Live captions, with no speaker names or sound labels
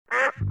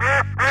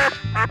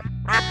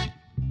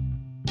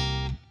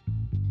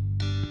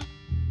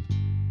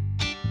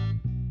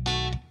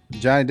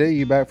Johnny D,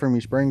 you back from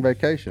your spring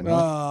vacation?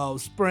 Oh,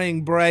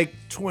 spring break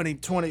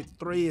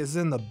 2023 is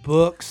in the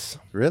books.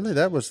 Really?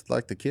 That was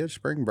like the kids'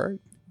 spring break?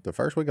 The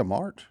first week of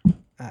March?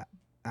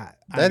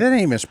 That isn't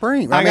even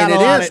spring. I got mean,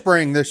 a lot it is of-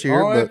 spring this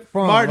year, but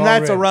Martin,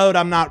 that's a road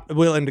I'm not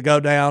willing to go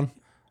down.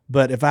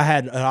 But if I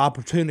had an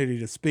opportunity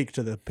to speak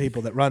to the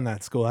people that run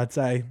that school, I'd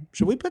say,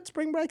 should we put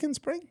spring break in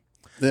spring?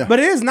 yeah. But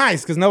it is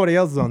nice because nobody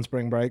else is on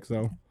spring break,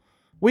 so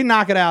we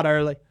knock it out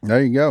early.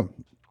 There you go.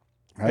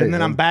 Hey, And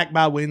then I'm back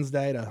by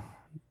Wednesday to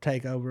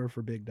take over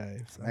for Big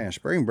Dave. So. Man,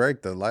 spring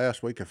break, the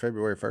last week of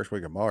February, first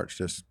week of March,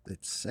 just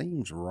it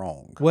seems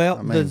wrong. Well,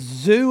 I mean, the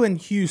zoo in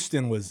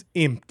Houston was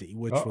empty,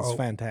 which was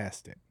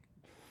fantastic.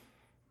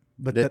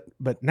 But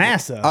but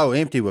NASA. Oh,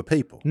 empty with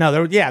people. No,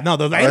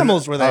 the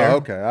animals were there. Oh,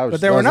 okay. But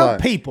there were no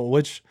people,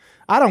 which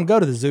I don't go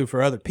to the zoo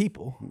for other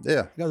people.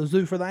 Yeah. I go to the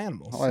zoo for the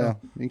animals. Oh, yeah.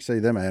 You can see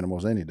them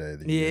animals any day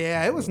of the year.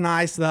 Yeah, it was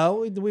nice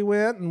though. We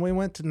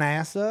went to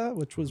NASA,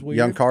 which was weird.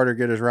 Young Carter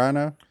get his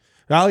rhino?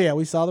 Oh yeah,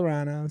 we saw the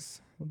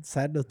rhinos. Just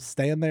had to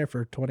stand there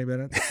for 20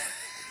 minutes.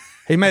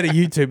 He made a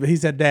YouTube. He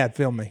said, "Dad,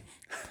 film me."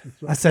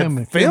 I said,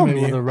 "Film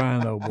me with you?" a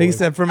rhino, boy. He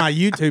said, "For my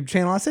YouTube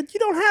channel." I said, "You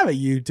don't have a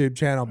YouTube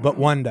channel, but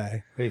one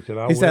day." He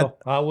said,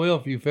 I will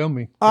if you film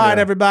me. All right,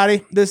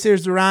 everybody. This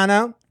here's the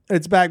rhino.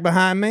 It's back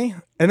behind me.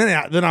 And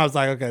then I was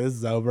like, okay, this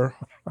is over.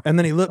 And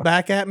then he looked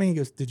back at me. He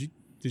goes, Did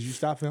you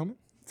stop filming?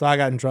 So I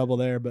got in trouble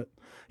there. But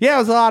yeah, it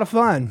was a lot of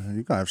fun. You're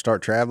going to have to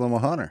start traveling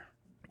with Hunter.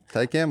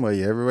 Take him with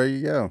you everywhere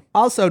you go.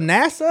 Also,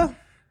 NASA,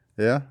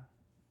 Yeah?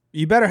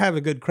 you better have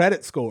a good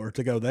credit score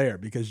to go there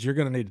because you're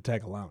going to need to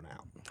take a loan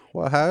out.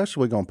 Well, how else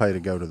are we going to pay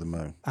to go to the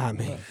moon? I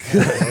mean,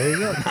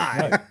 good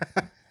night.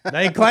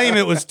 They claim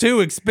it was too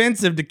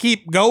expensive to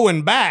keep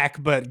going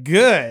back, but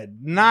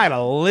good night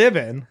of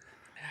living.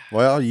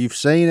 Well, you've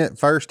seen it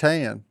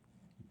firsthand.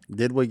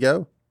 Did we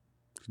go?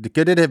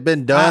 Could it have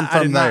been done I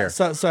from did not-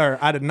 there? sir,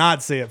 I did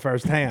not see it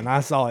firsthand. I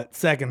saw it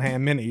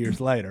secondhand many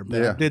years later,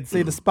 but Yeah. I did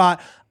see the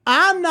spot.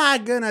 I'm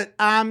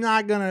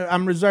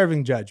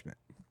reserving judgment.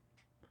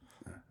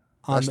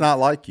 That's not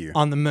like you.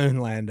 On the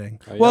moon landing.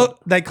 Well,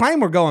 they claim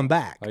we're going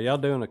back. Are y'all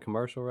doing a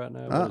commercial right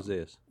now? What is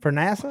this? For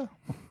NASA?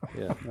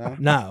 Yeah.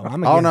 No,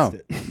 I'm Oh, against no.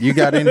 it. You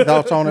got any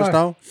thoughts on this,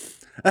 Tom?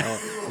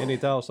 Any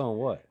thoughts on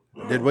what?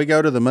 Did we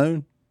go to the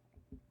moon?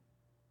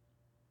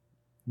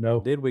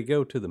 No. Did we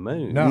go to the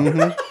moon?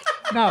 No.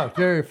 No, it's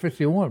Area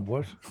 51,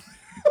 boys.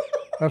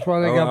 That's why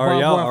they got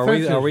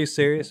Are we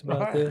serious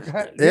about this?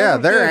 Yeah,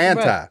 they're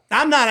anti.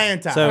 I'm not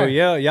anti. So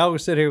y'all will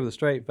sit here with a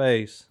straight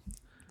face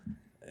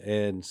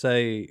and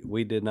say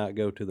we did not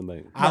go to the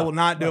moon. I will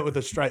not do it with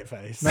a straight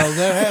face. No,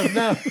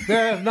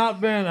 there has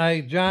not been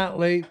a giant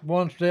leap,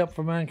 one step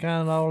for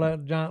mankind, all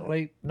that giant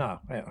leap. No.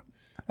 Yeah.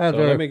 So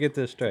let me get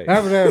this straight.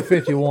 That was Area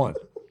 51.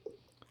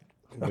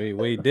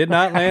 We did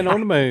not land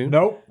on the moon.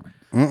 Nope.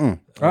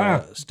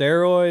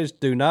 Steroids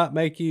do not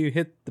make you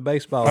hit the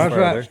baseball That's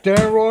further. right.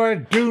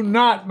 Steroids do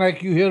not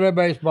make you hit a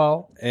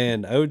baseball.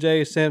 And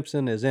O.J.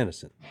 Simpson is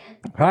innocent.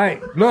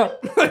 Hey,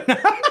 look.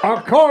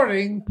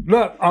 according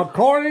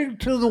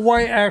to the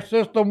way our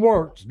system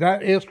works,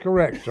 that is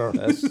correct, sir.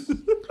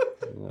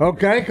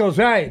 Okay, because,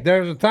 hey,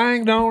 there's a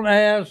thing known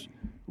as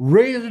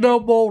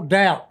reasonable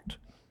doubt.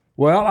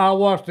 Well, I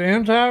watched the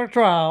entire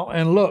trial,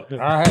 and look,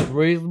 I had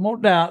reasonable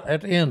doubt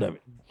at the end of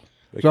it.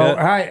 So,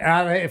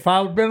 hey, if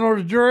I had been on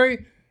the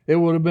jury, it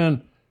would have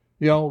been,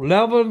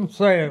 11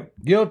 saying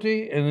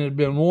guilty, and it had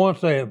been 1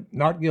 saying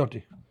not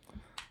guilty.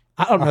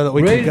 I don't know that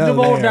we can go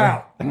Reasonable there.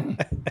 doubt.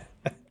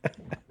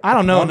 I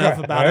don't know enough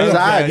about it.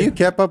 Have you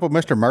kept up with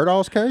Mr.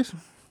 Murdaugh's case?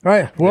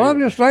 Hey, well, I'm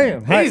just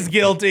saying. He's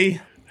guilty.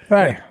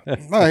 Hey,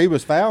 Well, he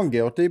was found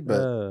guilty,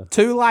 but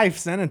 2 life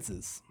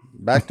sentences.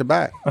 back to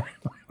back.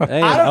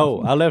 And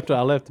I left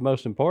the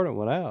most important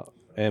one out.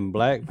 And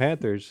Black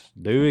Panthers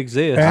do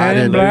exist. and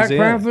in Black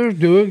Louisiana. Panthers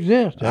do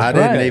exist. That's I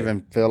didn't right.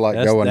 even feel like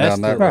going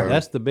down that road.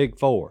 That's the big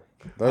 4.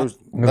 Those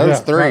Yeah,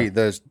 three, right.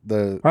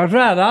 the That's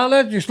right. I'll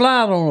let you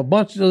slide on a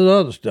bunch of the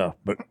other stuff,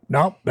 but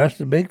nope, that's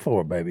the big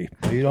 4, baby.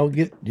 You don't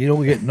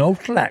get no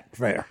slack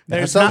there.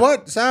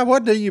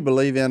 what do you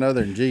believe in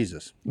other than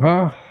Jesus?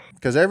 Huh?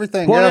 Because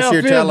everything What else else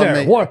you're is telling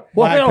there? me, What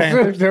Black else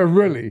Panthers. is there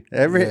really?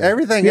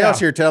 everything Yeah. else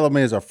you're telling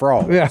me is a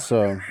fraud. Yeah.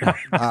 So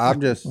I'm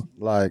just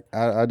like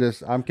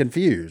I'm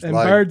confused. And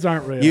like, birds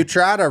aren't real. You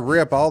try to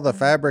rip all the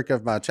fabric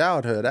of my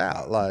childhood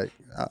out. Like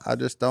I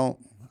just don't.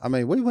 I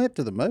mean, we went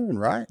to the moon,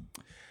 right?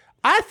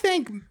 I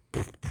think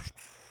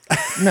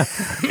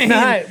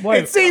Hey,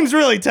 wait. it seems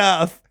really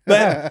tough,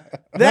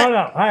 but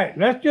No. Hey,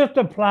 let's just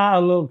apply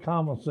a little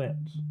common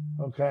sense,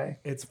 okay?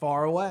 it's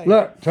far away.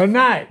 Look,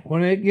 tonight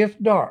when it gets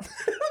dark,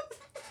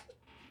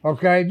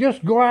 okay,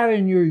 just go out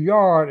in your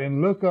yard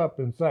and look up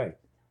and say,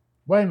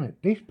 wait a minute,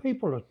 these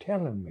people are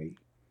telling me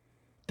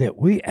that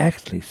we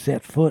actually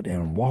set foot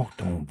and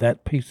walked on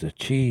that piece of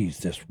cheese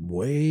that's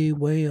way,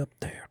 way up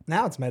there.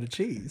 Now it's made of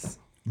cheese.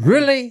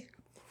 Really?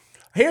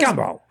 Come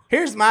on.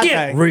 Here's my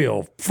Get thing.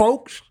 real,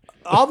 folks.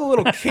 All the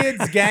little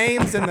kids'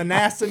 games in the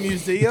NASA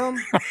museum,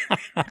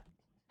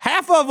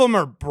 half of them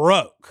are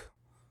broke.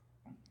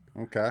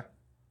 Okay.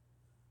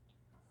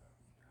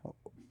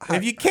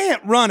 If you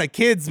can't run a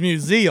kids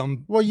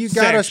museum, Well, you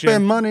got to section-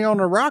 spend money on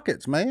the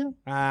rockets, man.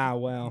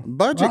 well,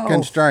 Budget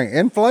constraint,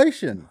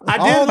 inflation. I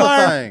all did the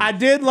learn. things. I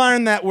did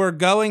learn that we're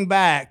going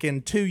back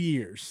in 2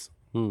 years.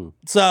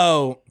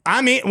 So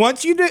I mean,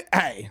 once you do,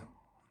 hey,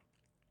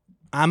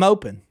 I'm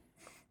open.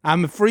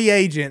 I'm a free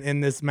agent in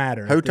this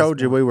matter. Who told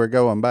you we were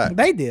going back?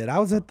 They did. I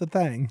was at the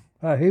thing.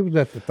 He was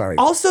at the thing.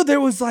 Also, there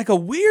was like a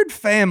weird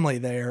family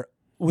there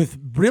with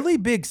really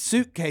big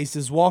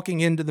suitcases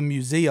walking into the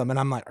museum, and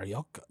I'm like, are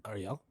y'all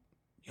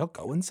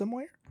going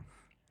somewhere?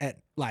 And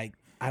like,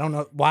 I don't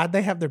know, why'd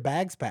they have their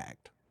bags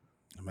packed?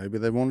 Maybe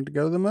they wanted to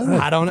go to the moon.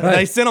 I don't know.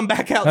 They sent them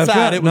back That's outside.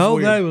 right. It was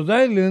weird. they was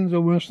aliens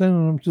that were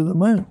sending them to the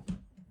moon.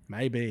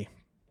 Maybe.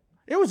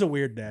 It was a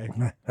weird day.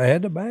 They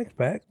had the bags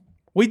packed.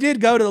 We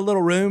did go to the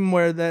little room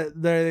where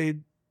they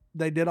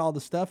did all the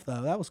stuff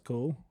though. That was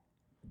cool.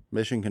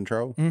 Mission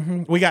Control.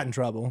 We got in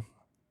trouble.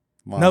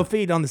 Wow. No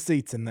feet on the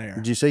seats in there.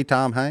 Did you see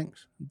Tom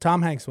Hanks?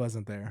 Tom Hanks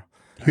wasn't there.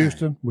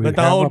 Houston, we But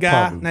the have old a guy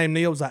problem. named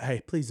Neil was like,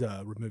 "Hey, please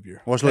remove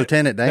your." Was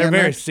Lieutenant Dan They're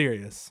very there?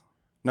 serious.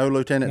 No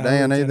Lieutenant No,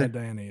 Dan Lieutenant either?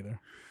 Dan either.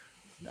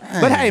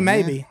 But hey,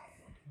 maybe.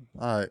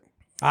 All right.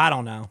 I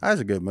don't know. That was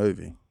a good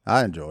movie.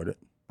 I enjoyed it.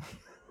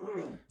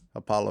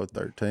 Apollo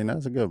 13. That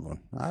was a good one.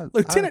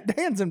 Lieutenant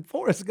Dan's in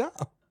Forrest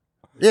Gump.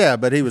 Yeah,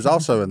 but he was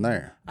also in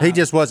there. He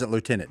just wasn't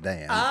Lieutenant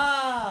Dan.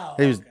 Oh.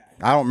 He was.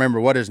 I don't remember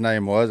what his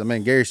name was. I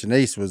mean, Gary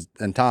Sinise was,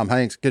 and Tom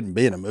Hanks couldn't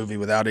be in a movie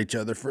without each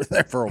other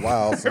for a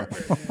while. So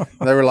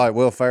they were like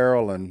Will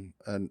Ferrell and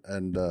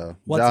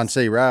John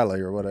C. Riley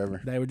or whatever.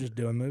 They were just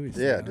doing movies.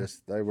 Yeah, together.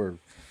 just they were.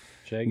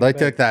 Shake They it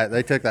took back.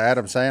 the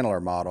Adam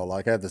Sandler model,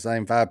 like have the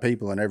same 5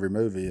 people in every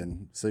movie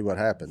and see what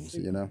happens.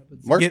 You know,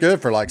 works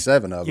good for like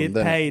 7 of them. Get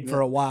Then paid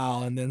for a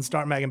while and then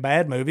start making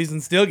bad movies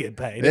and still get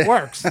paid. It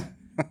works.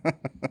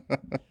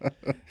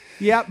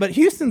 Yeah, but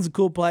Houston's a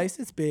cool place.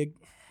 It's big.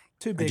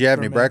 Too big. Did you have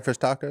for any me.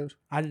 breakfast tacos?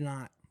 I did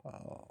not.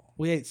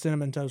 We ate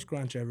cinnamon toast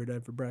crunch every day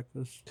for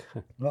breakfast.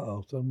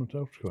 Cinnamon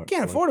toast crunch.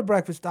 Can't afford a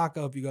breakfast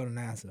taco if you go to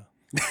NASA.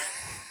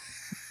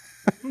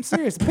 I'm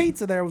serious. The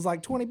pizza there was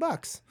like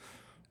 $20.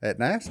 At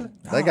NASA?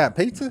 They got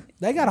pizza?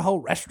 They got a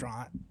whole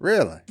restaurant.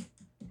 Really?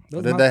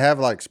 Those Did they have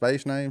like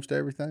space names to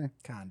everything?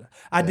 Kinda.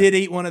 I did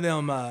eat one of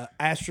them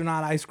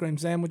astronaut ice cream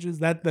sandwiches.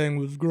 That thing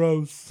was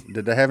gross.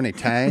 Did they have any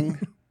Tang?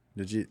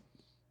 Did you?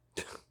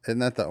 Isn't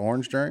that the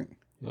orange drink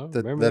Oh, that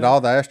remember that? all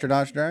the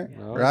astronauts drank?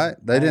 Right?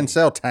 They didn't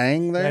sell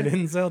Tang there. They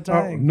didn't sell Oh,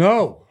 Tang.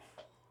 no.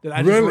 Did I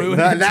just really? ruin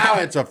Now, it? now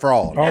it's a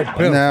fraud. Oh, no,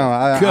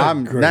 Good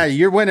I'm grief. now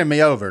you're winning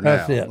me over. Now,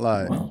 That's it.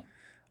 Like,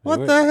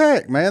 what the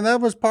heck, man?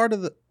 That was part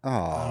of the. I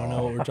don't Oh,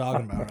 know what we're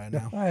talking about right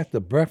now. I have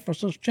the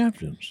breakfast of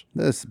champions.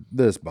 this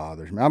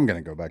bothers me. I'm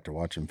gonna go back to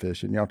watching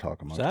fishing. Y'all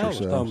talk amongst So I was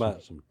talking yourselves.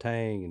 about some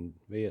Tang in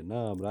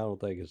Vietnam, but I don't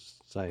think it's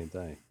the same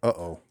thing.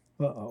 Uh-oh.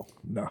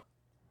 No.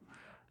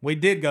 We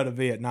did go to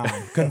Vietnam.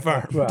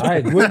 Confirmed. Well,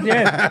 hey, we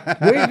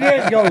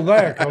did go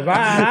there because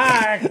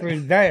I actually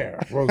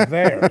was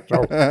there.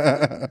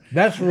 So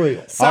that's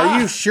real.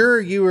 Are you sure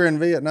you were in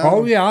Vietnam?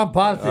 Oh yeah, I'm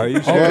positive. Are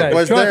you sure? Okay,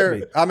 Was trust there?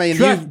 me. I mean,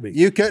 Trust me.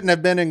 you couldn't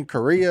have been in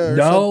Korea or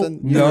No,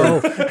 something.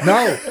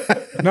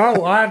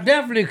 no. I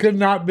definitely could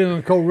not have been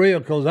in Korea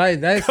because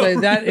they say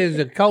that is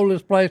the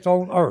coldest place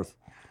on earth.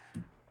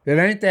 It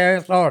ain't the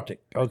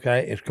Antarctic,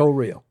 okay? It's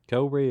Korea.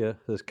 Korea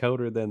is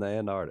colder than the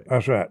Antarctic.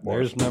 That's right, boys.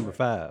 There's number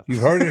 5. You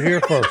heard it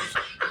here first.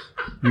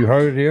 You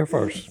heard it here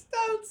first.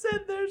 Stone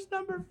said there's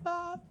number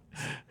 5.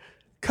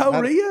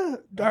 Korea?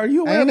 Are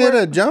you aware? Ain't it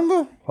a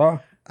jungle? Huh?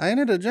 Ain't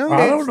it a jungle?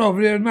 I don't know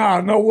if it is now.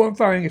 I know one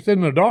thing. It's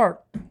in the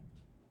dark.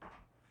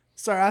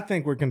 Sir, I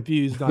think we're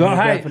confused on No,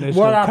 your hey,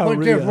 definition well, of I Korea.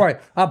 put it this way.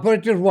 I put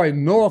it this way.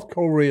 North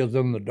Korea's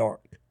in the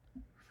dark.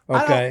 Okay?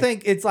 I don't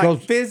think it's like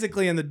 'Cause-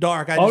 physically in the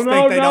dark. I Oh, just no,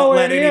 think they no, don't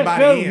let it is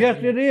anybody too. in. Yes,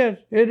 it is.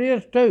 It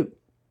is too.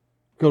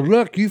 Because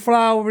look, you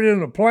fly over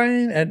in a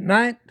plane at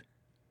night,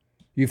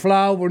 you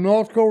fly over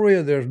North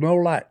Korea, there's no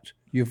lights.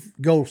 You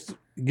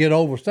get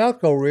over South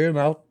Korea,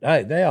 now,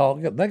 hey,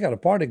 they got a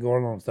party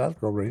going on in South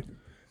Korea.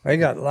 They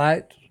got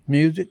lights,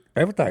 music,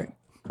 everything.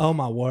 Oh,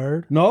 my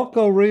word. North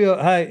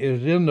Korea, hey,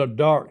 is in the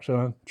dark,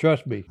 son.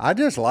 Trust me. I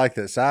just like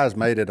that Size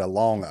made it a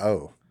long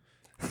O.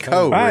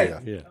 Korea. Right.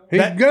 Yeah.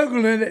 He's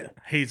Googling it.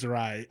 He's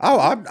right.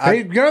 Oh,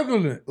 He's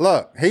Googling it.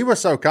 look. He was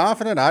so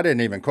confident. I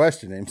didn't even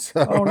question him.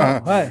 So Oh,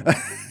 no. Hey.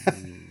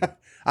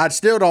 I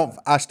still don't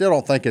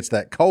think it's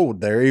that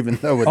cold there, even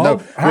though with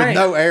hey.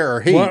 no air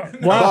or heat.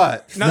 What?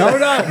 But No.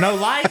 No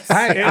lights.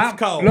 Hey, it's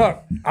cold.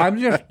 Look, I'm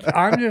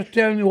just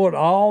telling you what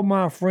all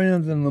my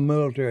friends in the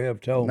military have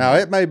told me. now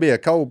it may be a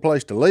cold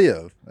place to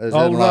live. As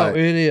Oh in no, like,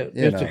 it is.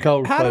 you It's know. the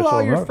coldest How place do all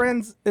on your earth.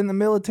 friends in the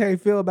military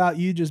feel about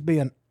you just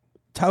being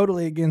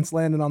totally against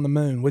landing on the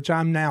moon, which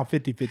I'm now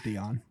 50-50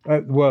 on?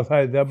 Well,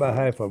 hey, they're about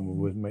half of them were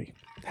with me.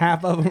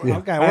 Half of them?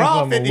 Okay, we're Half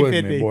all of them were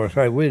with me, 50-50. boys.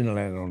 Hey, we didn't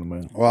land on the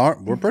moon. Well,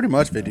 we're pretty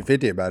much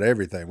 50-50 about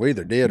everything. We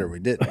either did or we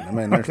didn't. I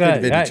mean, there's Okay,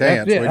 50-50 hey, chance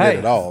that's we it. did Hey,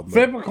 it all. But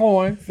flip a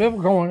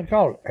coin and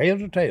call it.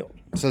 Heads or tails.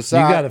 so,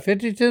 You got a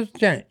 50-cent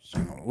chance.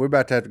 we're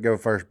about to have to go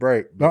first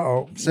break.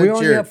 Uh-oh. We Since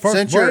only you're have first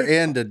since you're break?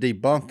 into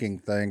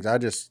debunking things, I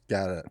just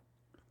got a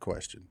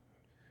question.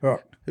 Right.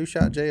 Who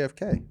shot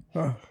JFK?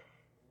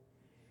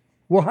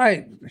 Well,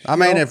 hey. I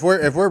mean, if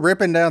we're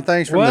ripping down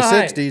things from the Well,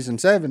 hey, 60s and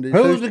 70s,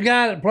 Who's the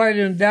guy that played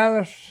in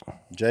Dallas?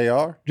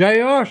 JR?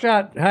 J.R.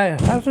 shot. Hey,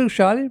 that's who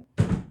shot him.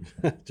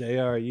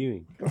 J.R.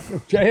 Ewing.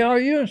 J.R.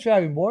 Ewing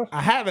shot him, boy.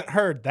 I haven't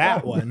heard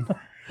that one,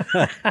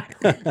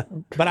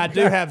 but I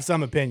do have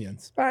some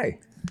opinions. Hey.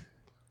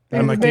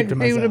 I'm gonna keep to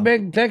He was a myself.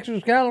 big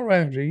Texas cattle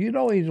rancher. You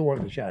know he's the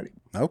one that shot him.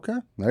 Okay,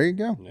 there you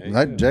go.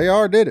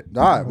 JR did it.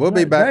 All right, we'll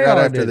be back right JR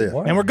after did it, this.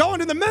 boy. And we're going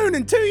to the moon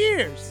in 2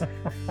 years.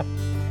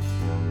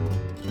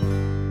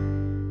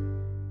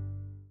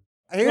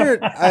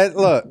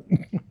 Look,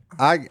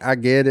 I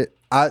get it.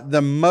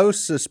 The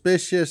most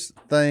suspicious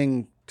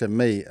thing to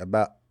me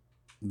about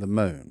the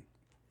moon,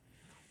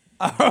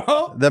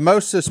 the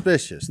most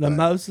suspicious The thing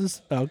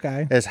Moses.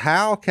 Okay. is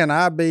how can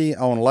I be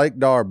on Lake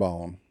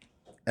Darbone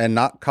and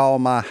not call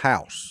my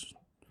house?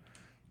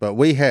 But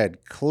we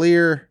had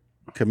clear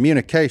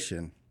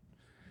communication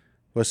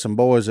with some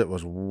boys that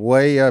was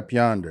way up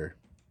yonder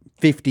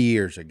 50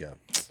 years ago.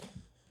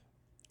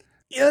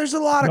 Yeah, there's a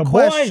lot The of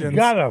boy questions.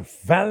 got a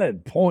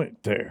valid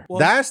point there. Well,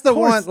 That's the of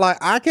course. one. Like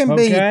I can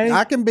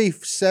Okay. be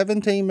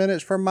 17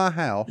 minutes from my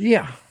house,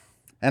 Yeah.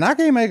 and I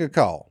can't make a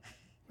call.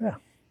 Yeah.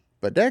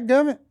 But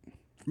dadgummit,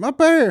 from up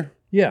there,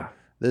 Yeah.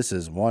 this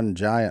is one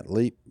giant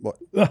leap. What?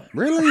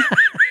 Really?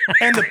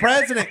 And the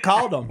president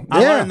called him.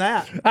 I Yeah. learned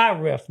that. I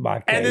rest my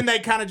case. And then they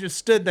kind of just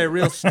stood there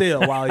real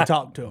still while he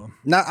talked to him.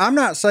 Now, I'm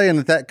not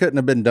saying that couldn't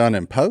have been done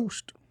in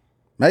post.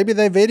 Maybe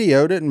they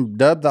videoed it and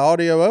dubbed the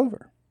audio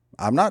over.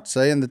 I'm not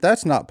saying that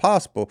that's not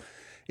possible.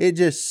 It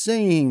just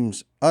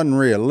seems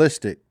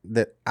unrealistic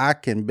that I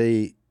can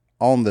be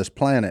on this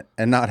planet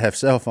and not have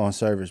cell phone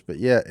service. But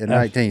yet, in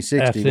That's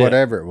 1960, it.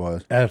 whatever it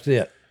was, That's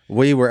it.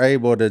 we were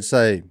able to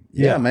say,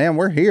 yeah, Yeah. man,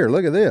 we're here.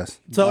 Look at this.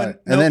 So,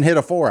 Like, and then hit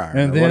a 4-iron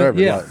And or then, whatever.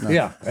 yeah, Like, no.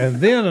 yeah. And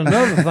then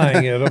another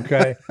thing is,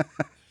 okay,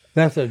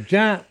 that's a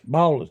giant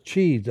ball of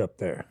cheese up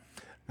there.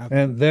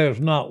 And there's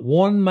not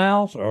one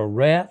mouse or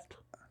rat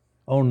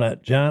on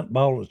that giant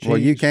ball of cheese. Well,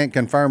 you can't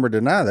confirm or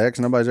deny that because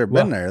nobody's ever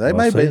been there. They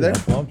may see, be there.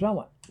 That's what I'm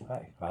talking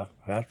about. Hey,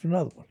 that's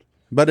another one.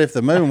 But if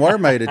the moon were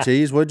made of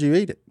cheese, would you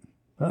eat it?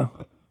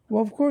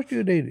 Well, of course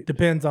you'd eat it.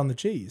 Depends on the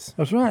cheese.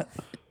 That's right.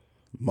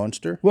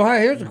 Munster? Well,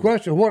 hey, here's the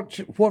question.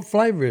 What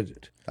flavor is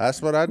it?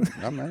 That's what I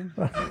mean.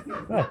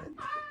 All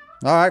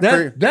right,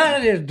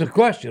 That is the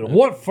question.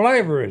 What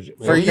flavor is it?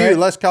 for Okay? you,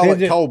 let's call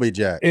Is it Colby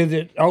Jack. Is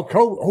it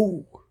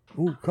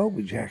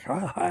Kobe Jack?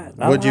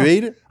 Would you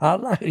eat it? I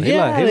like. He,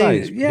 Yeah, like, he, I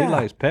likes, eat it, yeah. he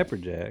likes pepper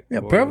jack. Yeah,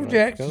 Or, pepper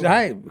jacks. Kobe.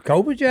 Hey,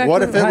 Kobe Jack.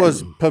 What if it hey,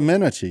 was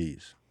pimento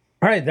cheese?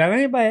 Hey, that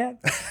ain't bad.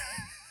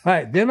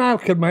 Hey, then I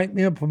could make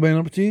me a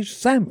pimento cheese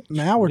sandwich.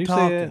 Now we're You see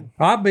talking.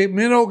 I'd be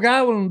me and old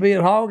guy wouldn't be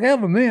at hog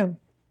heaven then.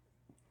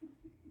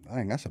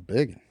 Dang, that's a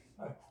big one.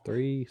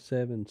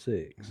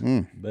 376.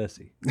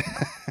 Bessie.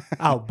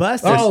 Oh,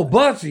 Buster. Oh,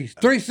 Bussey's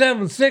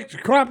 376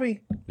 crappie.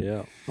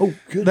 Yeah. Oh,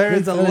 good. There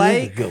is a that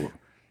lake good one.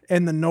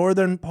 in the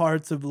northern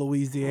parts of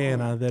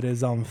Louisiana that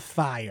is on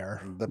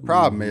fire. The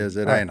problem is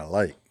it ain't a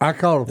lake. I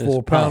caught a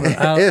 4-pounder. It's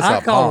I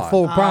a caught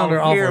pond. a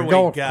 4-pounder Oh, off here a we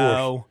golf go.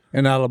 course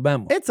in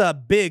Alabama. It's a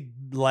big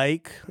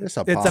lake. It's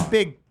a It's a pond.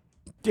 big.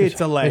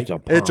 It's a lake. It's a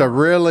pond. It's a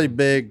really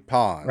big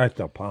pond. That's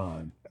a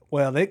pond.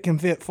 Well, it can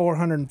fit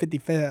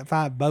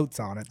 455 boats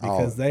on it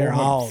because they are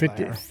all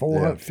 450, there.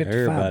 455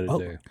 Everybody's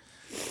boats.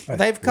 there.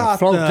 They've caught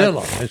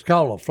Flotilla. the It's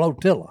called a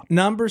flotilla.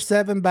 number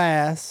 7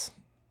 bass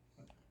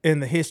in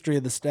the history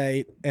of the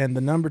state and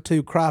the number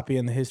 2 crappie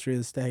in the history of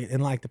the state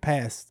in like the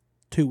past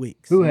 2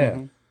 weeks. Who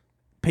has?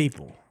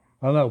 People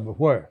I know, but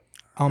where?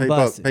 on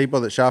buses.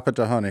 People that shop at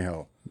the Honey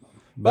Hole.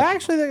 Well,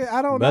 actually,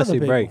 I don't know the Bessie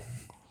people. break.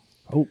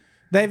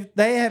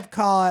 They have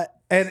caught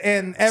and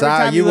every Si,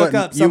 time you look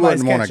up, you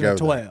somebody's wouldn't wanna catching a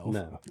go there. 12.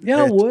 No.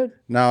 Yeah, I would.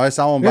 No, it's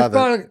owned by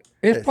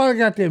It's probably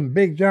got them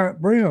big giant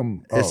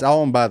brim. it's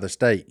owned by the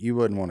state. You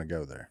wouldn't want to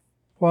go there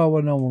Why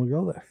wouldn't I want to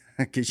go there?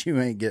 because you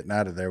ain't getting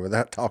out of there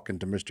without talking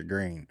to Mr.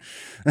 Green.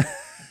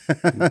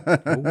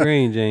 Old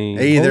green jeans.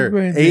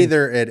 Green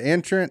Either at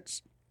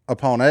entrance,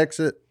 upon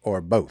exit,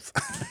 or both.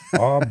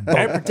 Or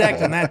They're both.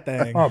 protecting that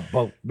thing, Or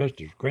both,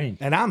 Mr. Green.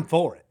 and I'm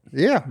for it.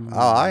 Yeah, oh,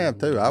 I am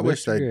too. I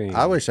wish Mr.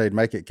 Green. they'd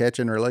make it catch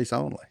and release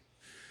only.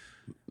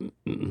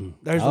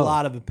 There's a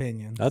lot of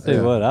opinions. I'll tell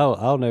you what,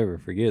 I'll never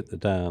forget the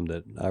time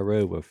that I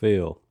rode with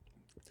Phil.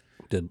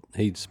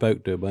 He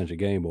spoke to a bunch of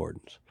game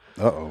wardens.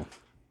 Uh-oh.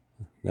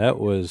 That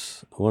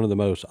was one of the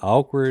most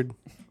awkward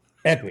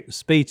Epic.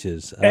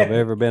 speeches I've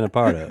ever been a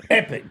part of.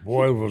 Epic,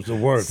 boy, was the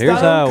word. Here's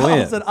Stone how it calls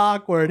went. it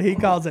awkward. He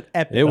calls it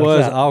epic. It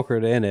was right.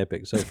 awkward and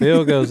epic. So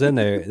Phil goes in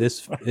there.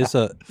 It's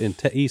in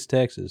East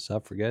Texas. I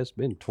forgot. It's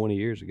been 20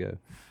 years ago.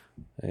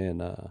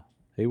 And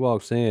he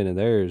walks in, and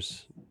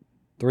there's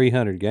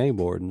 300 game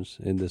wardens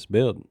in this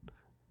building.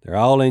 They're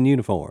all in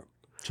uniform.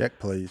 Check,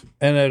 please.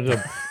 And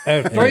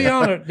there's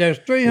 300. There's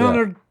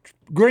 300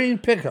 green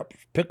pickups.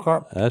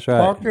 That's right.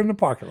 Parked in the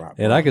parking lot.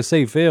 And I could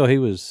see Phil, he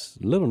was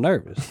a little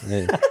nervous.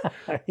 And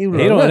He was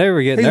he a don't little-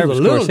 ever get he was nervous. a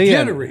Of little course,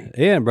 jittery.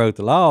 he hadn't broke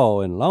the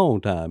law in a long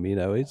time. You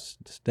know, it's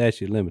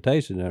statute of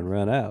limitation doesn't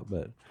run out.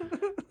 But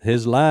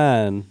his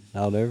line,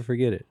 I'll never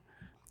forget it.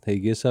 He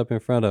gets up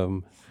in front of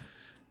him,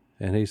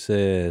 and he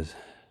says,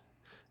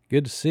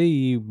 Good to see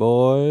you,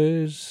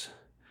 boys.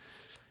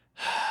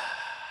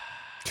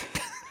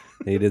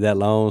 He did that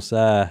long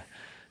sigh.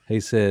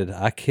 He said,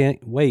 I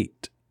can't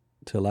wait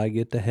till I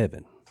get to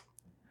heaven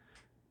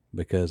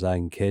because I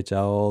can catch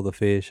all the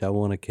fish I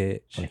want to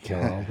catch,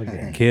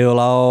 kill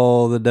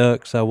all the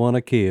ducks I want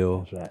to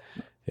kill, That's right.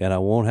 and I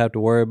won't have to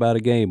worry about a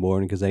game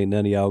warden because ain't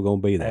none of y'all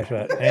going to be there.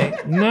 That's right.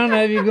 Ain't none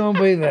of you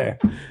gonna be there.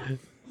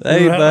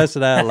 They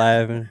busted out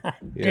laughing.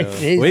 You know.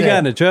 He We said- got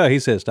in the truck. He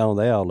said, Stone,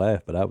 they all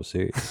laughed, but I was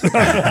serious. He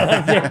said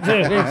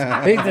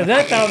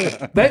they thought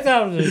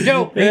it was a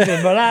joke. He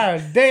said, but I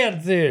was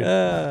dead serious.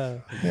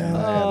 Ain't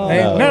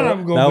none of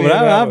them gonna No, be but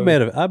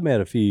there. I've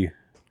met a few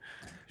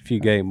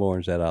game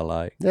wardens that I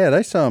like. Yeah,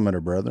 they summon her,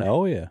 brother.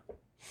 Oh yeah.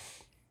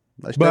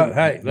 They still- But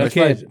hey, let's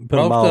can't face it, put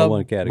 'em all in most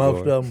one of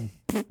category. them,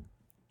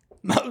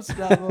 Most of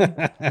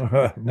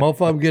them.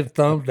 most of them get the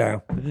thumbs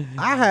down.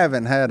 I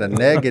haven't had a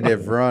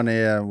negative run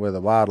in with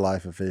a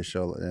wildlife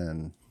official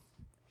in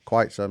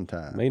quite some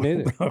time. Me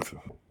neither.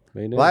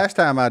 Me neither. Last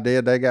time I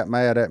did, they got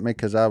mad at me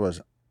because I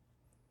was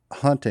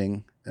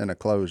hunting in a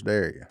closed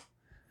area.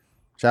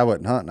 Which I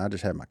wasn't hunting. I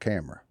just had my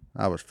camera.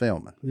 I was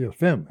filming. You're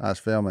filming. I was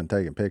filming,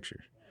 taking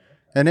pictures.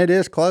 And it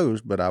is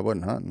closed, but I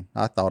wasn't hunting.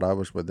 I thought I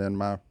was within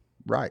my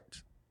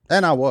rights.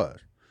 And I was.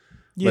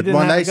 You But didn't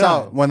when have they a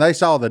gun. when they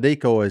saw the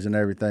decoys and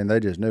everything, they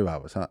just knew I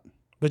was hunting.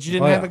 But you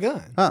didn't Oh, have yeah. a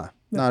gun. Huh.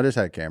 No, I just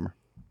had a camera.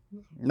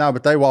 No,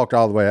 but they walked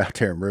all the way out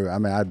there and ruined. I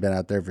mean, I'd been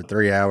out there for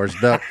 3 hours.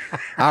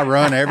 I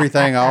run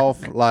everything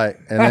off, and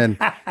then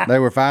they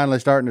were finally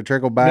starting to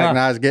trickle back, Yeah. and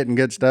I was getting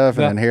good stuff,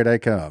 and Yeah. then here they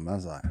come. I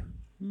was like,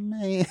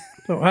 man,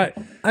 So hey,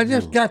 I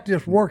just got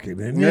this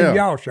working, and then Yeah.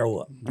 y'all show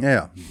up.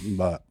 yeah.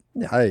 But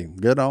hey,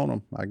 good on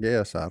them. I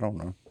guess I don't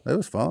know. It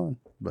was fun,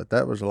 but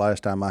that was the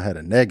last time I had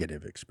a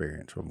negative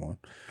experience with one.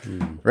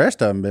 The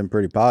rest of them been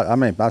pretty positive. I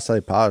mean, if I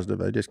say positive,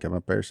 they just come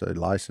up there, say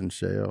license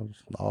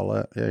shells, all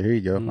that. Yeah, here you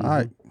go. All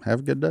right, have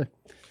a good day.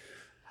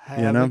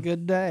 Have know? a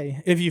good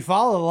day. If you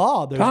follow the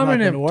law, there's Tom and nothing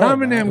to them, worry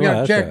Tom and about. them Well, got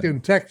that's checked right.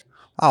 in Texas.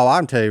 Oh,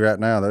 I'm tell you right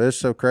now, though, it's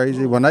so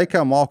crazy. When they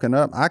come walking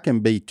up, I can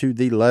be to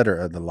the letter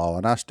of the law,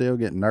 and I still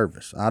get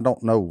nervous. I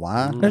don't know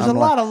why. There's I'm a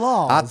lot of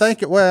laws. I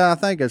think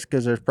it's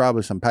because there's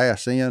probably some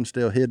past sin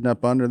still hidden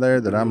up under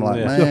there that I'm like,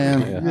 Yeah.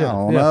 man, I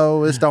don't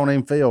know. This don't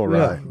even feel Yeah.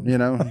 right. You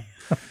know,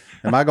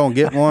 am I gonna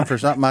get one for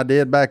something I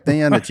did back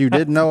then that you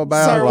didn't know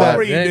about? Sir, what Like,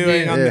 were you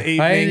doing on the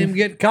I ain't evening even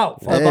get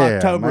caught. of Yeah,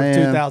 October man.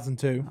 of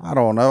 2002? I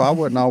don't know. I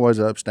wasn't always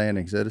an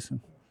upstanding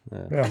citizen.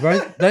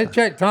 Yeah, they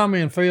checked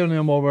Tommy and Phil and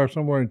them over there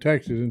somewhere in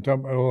Texas and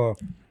told me,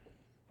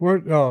 where,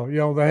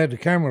 they had the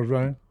cameras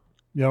running,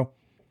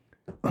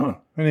 and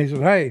he said,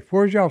 hey,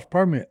 where's y'all's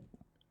permit?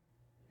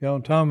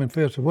 And Tommy and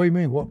Phil said, what do you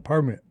mean, what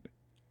permit?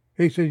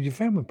 He said, your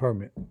filming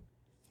permit.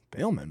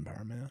 Filming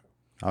permit.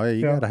 Oh yeah,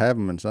 you Yeah. got to have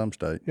them in some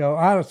state.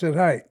 I said,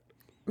 hey,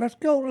 let's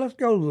go to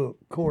the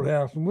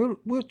courthouse and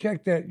we'll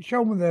check that.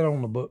 Show me that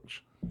on the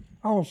books.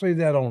 I want to see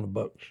that on the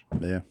books.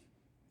 Yeah,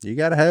 you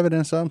got to have it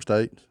in some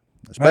states,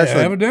 Hey,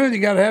 especially. evidently,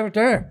 you got to have it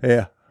there.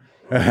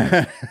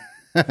 Yeah.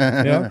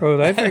 Because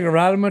they figure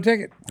write them a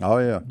ticket. Oh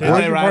yeah. Did Where's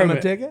they your write him a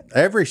permit? ticket?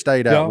 Every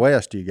state Yeah. out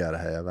west, you got to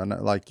have. I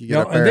know, like you get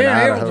up there And in then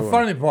Idaho. here's the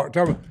funny part.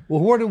 Tell me,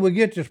 well, where did we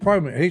get this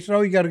permit? He said,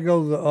 oh, you got to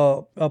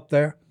go up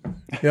there.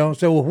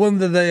 Said, well, when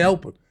did they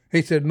open?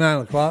 He said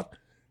 9 o'clock.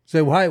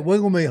 Said, well, hey, we're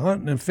gonna be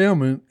hunting and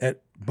filming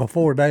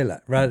before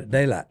daylight, right at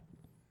daylight.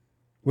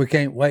 We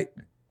can't wait.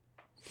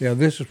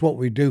 This is what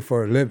we do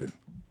for a living.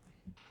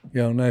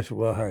 And they said,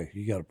 well, hey,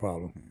 you got a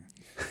problem.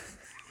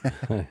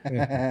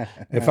 Yeah.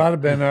 If I'd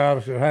have been there, I'd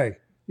have said, hey,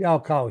 y'all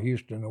call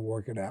Houston to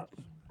work it out.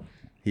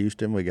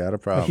 Houston, we got a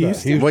problem.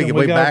 Houston, we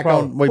we got a back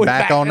problem. on we We're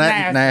back back on to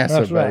that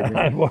NASA.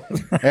 NASA,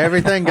 baby.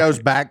 Everything goes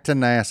back to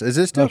NASA. Is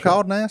it still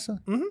called NASA?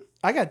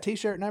 I got a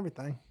T-shirt and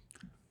everything.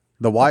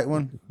 The white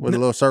one with a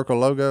little circle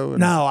logo?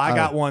 No, I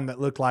got one that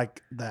looked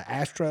like the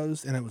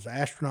Astros, and it was an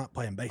astronaut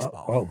playing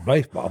baseball. Oh,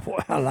 baseball, boy,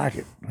 I like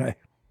it. Hey.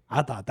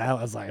 I thought that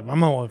was like, if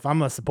I'm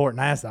gonna support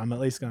NASA, I'm at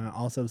least gonna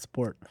also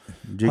support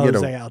Did you, get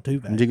Jose a,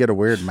 Altuve. did you get a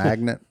weird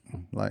magnet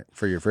like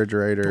for your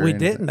refrigerator? or We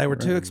anything? didn't. They were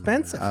too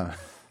expensive.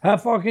 How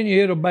far can you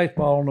hit a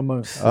baseball on the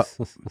moon?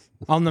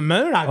 On the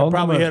moon, I On could the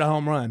probably moon. hit a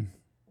home run.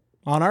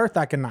 On Earth,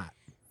 I cannot.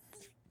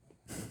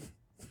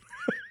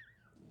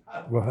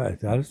 Well, hey,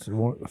 I just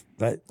want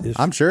that. Is,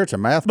 I'm sure it's a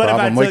math But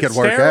problem if we I took could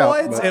work out.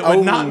 steroids, but- it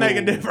would not make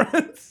a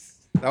difference.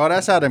 Oh,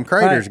 that's how them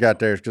craters got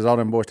theirs because all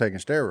them boys taking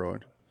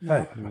steroids.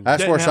 hey,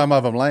 That's where Now- some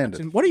of them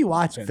landed. What are you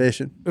watching?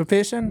 Fishing.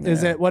 Fishing?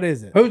 Is it? What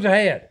is it? who's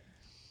ahead?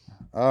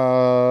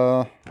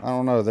 I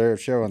don't know. They're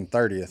showing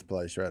 30th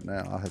place right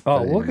now. I'll have to Oh,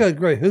 tell you. well, good,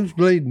 great. Who's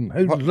leading?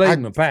 Who's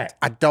leading the pack?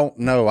 I don't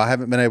know. I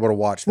haven't been able to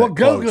watch that Well,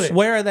 Google close. it.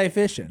 Where are they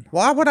fishing?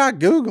 Why would I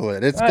Google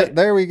it? It's Hey.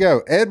 there. We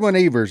go. Edwin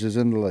Evers is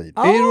in the lead.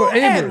 Oh,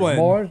 Ebers, Edwin.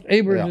 boys.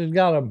 Ebers Yeah. has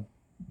got a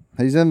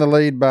He's in the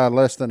lead by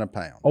less than a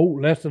pound.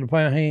 less than a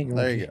pound. He ain't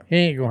gonna, There you go. He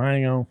ain't gonna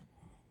hang on.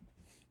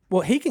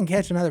 Well, he can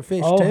catch another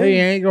fish Oh, too. he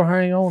ain't gonna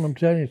hang on. I'm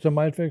telling you,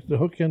 somebody fixed to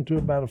hook into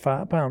about a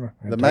 5-pounder.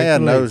 and The take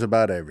man lead. knows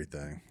about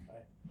everything.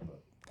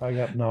 I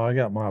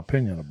got my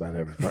opinion about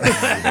everything.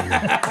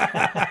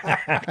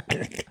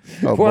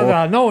 Oh, Whether boy.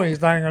 I know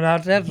anything or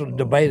not, that's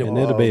debatable. And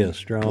it'll be a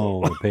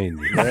strong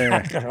opinion.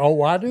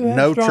 Oh, I do have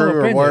No a strong truer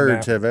opinion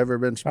words now. have ever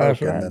been That's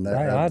spoken right. than that.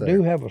 Hey, right I there.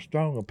 do have a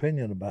strong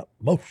opinion about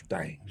most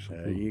things.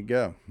 There you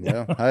go.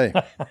 Well, hey.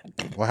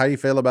 Well, how you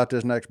feel about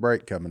this next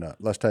break coming up?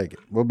 Let's take it.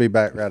 We'll be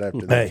back right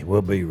after this. Hey,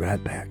 we'll be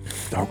right back.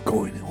 Don't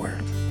go anywhere.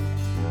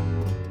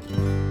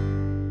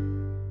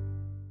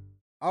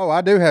 Oh,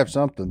 I do have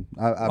something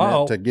I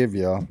meant to give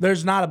y'all.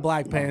 There's not a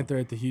Black Panther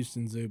at the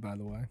Houston Zoo, by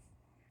the way.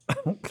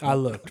 I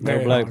looked. No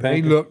Very Black hard. Panther.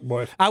 Hey, look,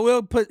 boys. I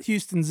will put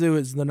Houston Zoo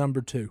as the number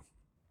 2.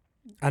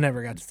 I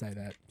never got to say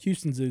that.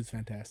 Houston Zoo is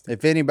fantastic.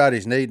 If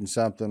anybody's needing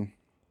something,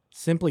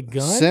 Simply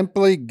Gun?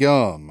 Simply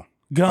Gum.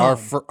 Gum.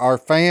 Our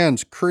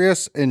fans,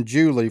 Chris and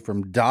Julie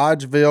from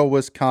Dodgeville,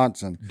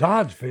 Wisconsin,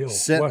 Dodgeville.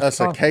 sent us a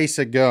Wisconsin. case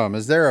of gum.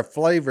 Is there a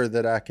flavor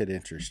that I could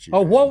interest you?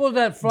 Oh, what was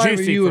that flavor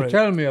Juicy you were fruit.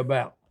 telling me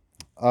about?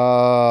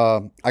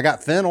 I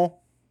got fennel.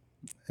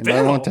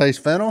 Anybody want to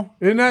taste fennel?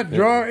 Isn't that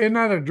drug? Isn't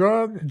that a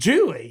drug?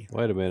 Julie.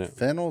 Wait a minute.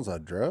 Fennel's a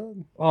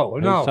drug? Oh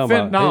He's no, talking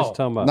about, fentanyl. he's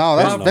talking about No,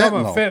 that's I'm fentanyl. talking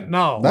about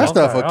fentanyl. That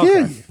stuff will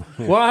kill you.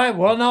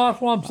 Well, no,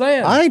 that's what I'm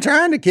saying. I ain't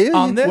trying to kill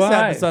On you. this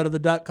Why? episode of the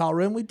Duck Call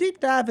Room, we deep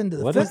dive into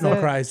the What is fentanyl that?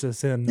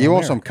 crisis in You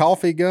want America. some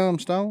coffee gum,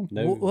 Stone?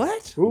 No.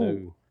 What?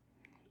 No.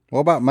 What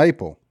about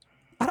maple?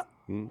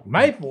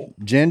 Maple?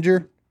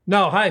 Ginger?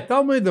 No, hey,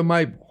 throw me the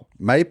maple.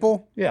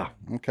 Maple? Yeah,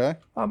 Okay.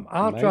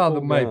 I'll try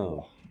the Maple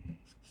maple.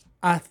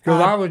 I Because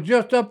I was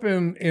just up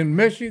in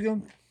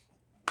Michigan.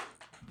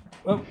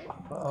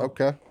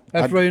 Okay.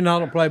 That's where you're not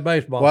to play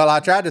baseball. Well, I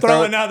tried to throw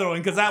throw it. another one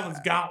because that one's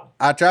gone.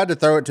 I tried to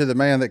throw it to the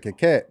man that could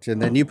catch,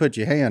 and then you put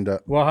your hand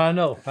up. Well, I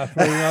know. That's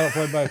where you're not to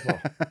play baseball.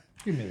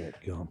 Give me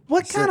that gum.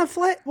 What kind of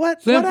what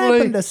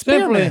happened to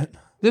spearmint?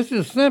 This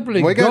is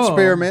simply We got gum.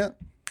 spearmint.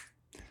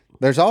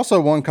 There's also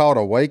one called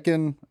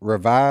Awaken,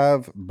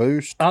 Revive,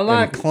 Boost, I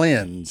like and it.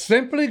 Cleanse.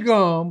 Simply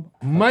gum,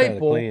 Try the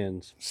maple,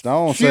 cleanse.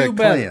 Stone chew said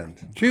better.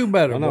 cleanse. Chew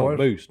better, Oh, no, boys.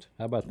 boost.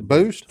 How about the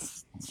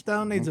Boost,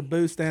 Stone needs a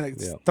boost and it.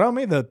 Yeah. Throw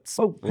me the.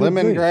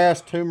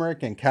 lemongrass,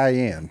 turmeric, and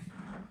cayenne.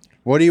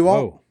 What do you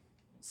want? Whoa.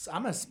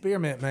 I'm a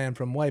spearmint man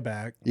from way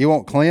back. You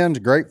want cleanse,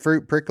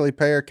 grapefruit, prickly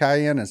pear,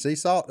 cayenne, and sea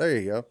salt? There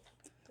you go.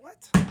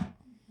 What?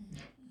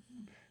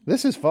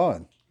 This is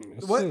fun.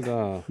 This What? is,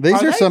 These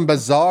Are are they- some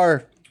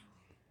bizarre.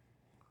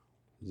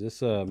 is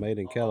this made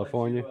in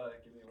California?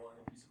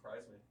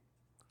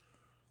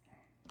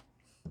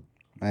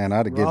 Man,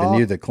 I'd have given Raw.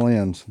 you the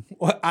cleanse.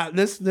 What?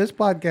 This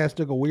podcast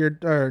took a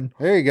weird turn.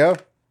 There you go.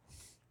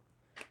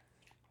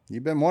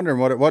 You've been wondering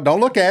what. Don't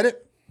look at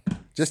it.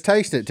 Just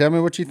taste it. Tell me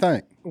what you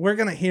think. We're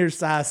gonna hear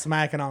Si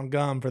smacking on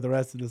gum for the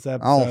rest of this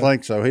episode. I don't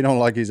think so. He don't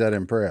like he's that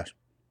impressed.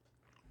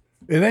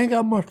 It ain't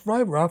got much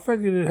flavor. I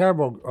figured it'd have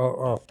I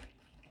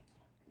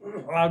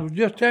was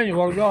just telling you a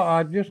while ago,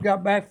 I just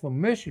got back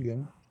from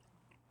Michigan.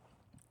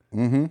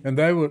 Mm-hmm.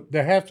 And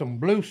they had some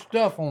blue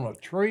stuff on a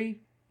tree.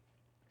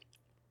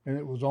 And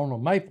it was on a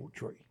maple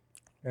tree.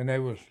 And they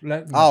was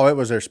letting Oh, it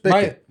was their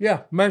spigot.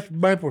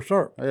 maple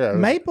syrup. Yeah,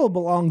 Maple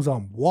belongs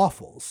on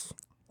waffles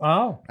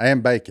Oh,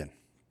 and bacon.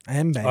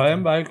 and bacon. I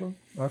am bacon.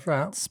 That's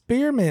right.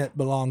 Spearmint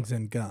belongs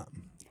in gum.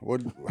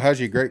 How's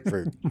your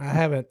grapefruit? I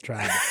haven't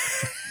tried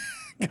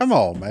it. Come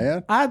on,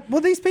 man.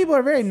 Well, these people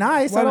are very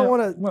nice. I don't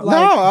want to. well, Like,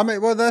 No, I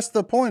mean, well, that's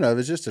the point of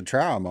it, is just to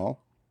try them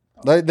all.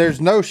 There's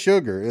no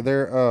sugar.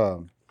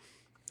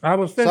 I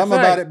was Something thinking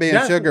about it being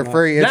sugar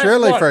free. It's that's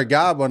really what- for a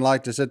goblin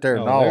like to sit there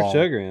and Oh, gnaw there's on.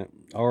 sugar in it.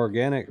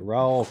 Organic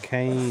raw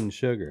cane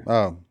sugar.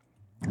 Oh,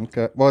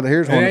 okay. Well,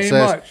 here's one that ain't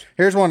says much.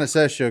 here's one that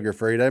says sugar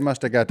free. They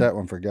must have got that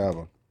one for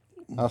goblin.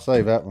 I'll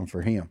save that one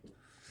for him.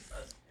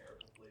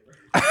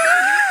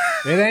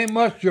 It ain't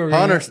much sugar.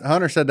 in it.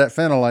 Hunter said that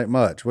fennel ain't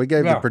much. We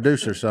gave the Yeah.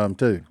 producer some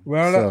too.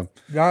 Well,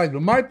 So, the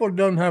maple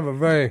doesn't have a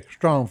very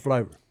strong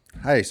flavor.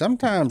 hey,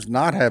 sometimes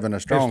not having a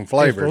strong It's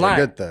flavor is a light.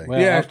 good thing. Well,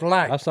 Yeah, I, it's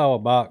light. I saw a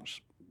box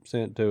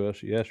sent to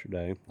us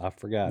yesterday. I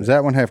forgot Does it.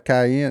 that one have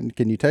cayenne?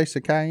 Can you taste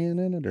the cayenne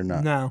in it or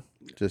not? no.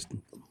 Just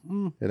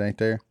it ain't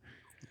there.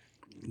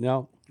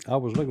 No, I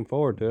was looking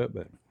forward to it,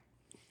 but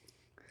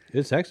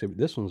it's actually,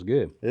 this one's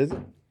good. Is it?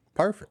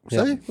 Perfect.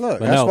 Yeah. See, look,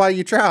 But that's no. why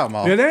you try them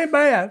all. It ain't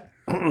bad.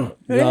 It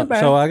ain't bad.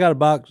 So I got a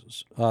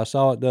box. I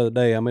saw it the other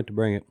day. I meant to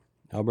bring it.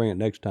 I'll bring it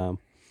next time.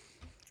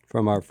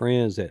 From our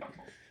friends at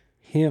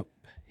Hemp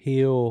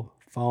Hill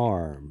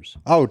Farms.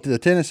 Oh, to the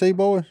Tennessee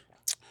boys?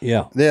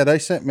 Yeah, Yeah, they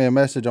sent me a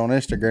message on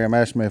Instagram,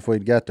 asked me if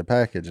we'd got the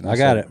package. And I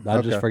got said, it. I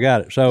just okay.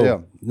 forgot it. So Yeah.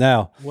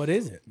 now What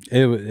is it?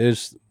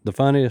 it's the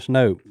funniest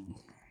note.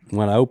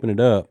 When I open it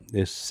up,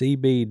 it's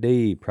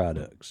CBD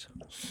products.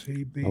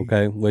 CB.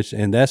 Okay,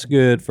 and that's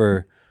good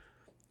for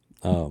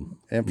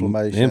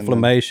Inflammation.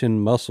 inflammation,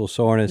 muscle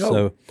soreness.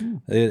 Oh.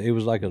 So it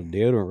was like a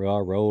deodorant roll.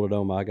 I rolled it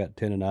on I got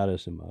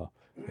tendonitis in my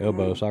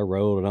elbow, so I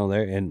rolled it on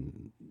there.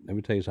 And let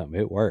me tell you something,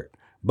 it worked.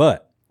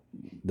 But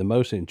the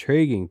most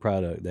intriguing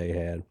product they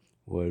had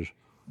was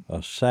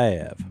a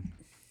salve,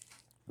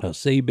 a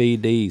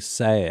CBD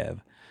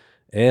salve,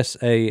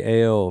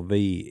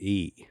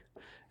 SALVE.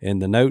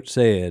 And the note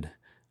said,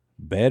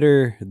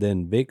 better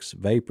than Vicks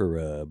Vapor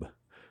Rub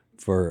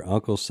for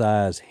uncle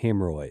size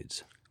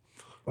hemorrhoids.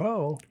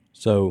 Oh,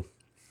 So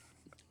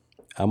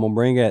I'm gonna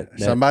bring that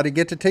Somebody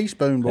get the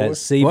teaspoon, that boys.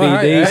 CBD Well,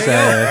 hey, salve,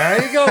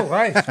 there you go.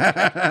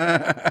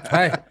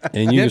 Hey,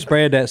 and you can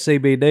spread that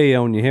CBD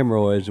on your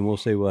hemorrhoids, and we'll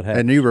see what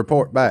happens. And you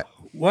report back.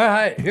 well,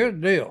 hey, here's the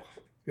deal.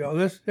 You know,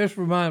 this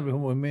reminds me of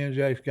when me and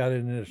Jace got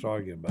into this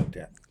argument about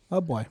that.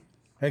 Oh boy.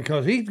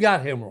 Because he's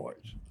got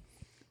hemorrhoids.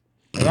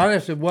 And I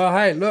just said, well,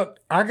 hey, look,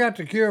 I got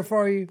the cure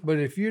for you, but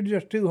if you're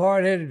just too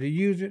hard-headed to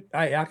use it,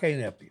 hey, I can't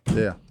help you.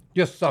 Yeah.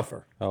 Just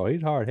suffer. Oh,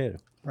 he's hard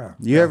headed.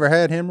 You ever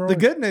had hemorrhoids? The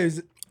good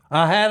news.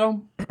 I had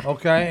them,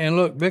 okay, and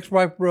look, Vicks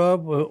Wipe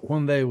Rub,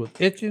 when they was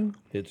itching,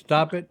 it'd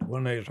stop it.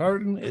 When they was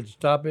hurting, it'd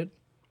stop it.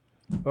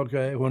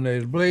 Okay, when they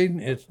was bleeding,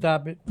 it'd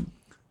stop it.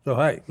 So,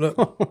 hey,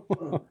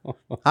 look.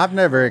 I've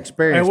never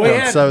experienced And we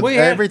them. had- So we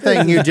had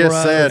everything you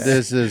just drugs. said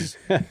is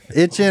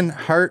itching,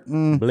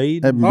 hurting,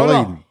 Bleeding. and Hold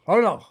bleeding. on,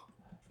 hold on.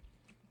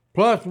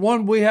 Plus,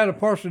 we had a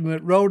person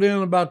that wrote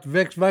in about the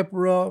Vicks Vapor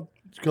Rub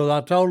because I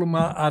told him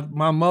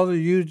my mother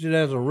used it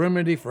as a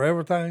remedy for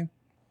everything.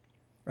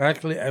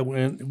 Actually,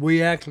 when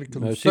we actually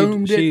No,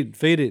 consumed it. she'd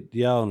feed it to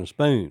y'all on a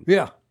spoon.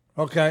 Yeah.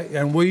 Okay.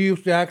 And we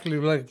used to actually,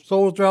 like,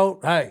 sore throat.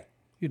 Hey,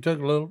 you took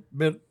a little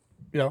bit,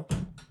 you know,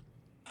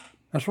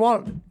 and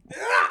swallowed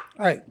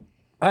it.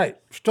 Hey,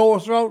 sore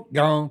throat,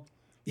 gone.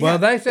 Well, Yeah,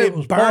 they said it it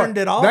was burned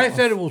it off. They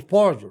said it was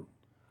poison.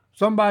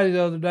 Somebody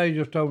the other day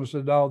just told me,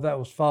 said, no, that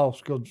was false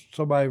because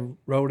somebody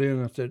wrote in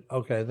and said,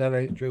 okay, that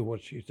ain't true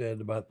what she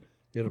said about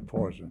it a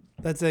poison.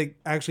 That's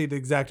actually the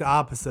exact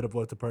opposite of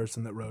what the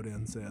person that wrote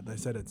in said. They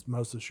said it's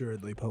most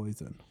assuredly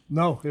poison.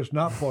 No, it's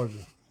not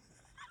poison.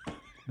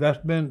 That's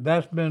been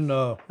That's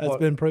what?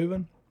 been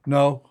proven.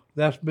 No,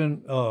 that's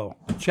been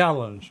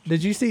challenged.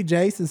 Did you see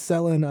Jace is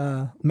selling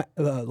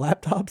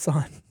laptops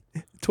on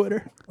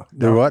Twitter?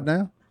 Do what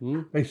now?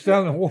 They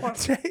selling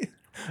what?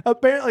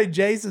 Apparently,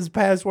 Jace's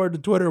password to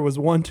Twitter was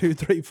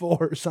 1234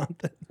 or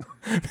something,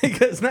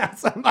 because now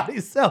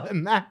somebody's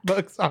selling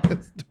MacBooks on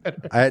his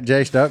Twitter. At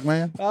Jace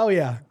Duckman? Oh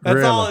yeah, that's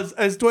Really? all.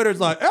 His Twitter's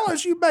like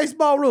LSU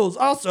baseball rules.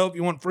 Also, if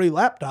you want free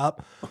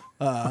laptop,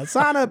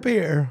 sign up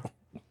here.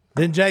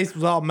 Then Jace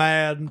was all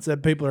mad and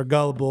said people are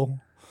gullible.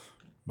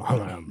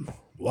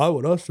 Why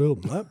would I sell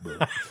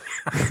MacBook?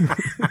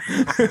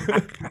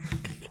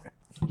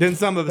 Then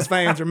some of his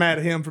fans are mad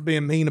at him for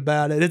being mean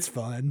about it. It's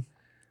fun.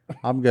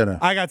 I'm gonna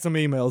I got some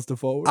emails to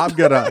forward. I'm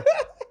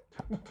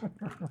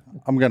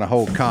gonna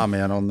hold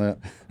comment on that.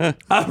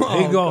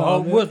 He gonna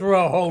hold.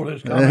 Withdraw hold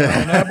his comment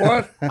on that,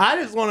 boy.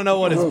 I just want to know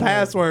what his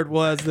password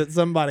was that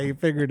somebody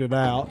figured it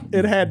out.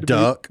 It had to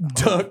Duck. be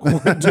Duck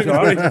 1, 2, 3,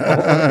 4.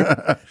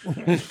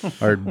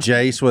 Or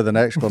Jace with an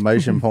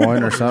exclamation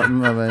point or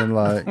something. I mean,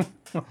 like,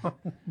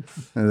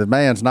 the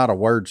man's not a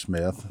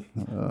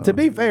wordsmith. To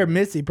be fair,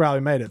 Missy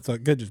probably made it, so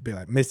it could just be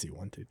like Missy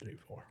 1, 2, 3,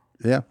 4.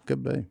 Yeah,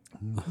 could be.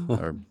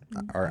 Or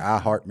I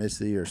Heart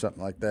Missy or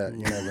something like that.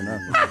 You never know.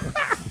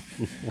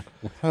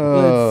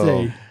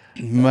 Let's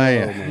see.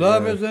 Man.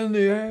 Love is in the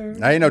air.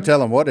 I ain't no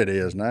telling what it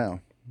is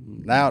now.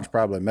 Now it's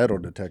probably metal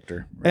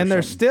detector. or And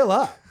they're something. still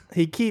up.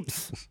 He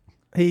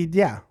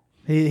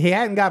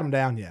hadn't got them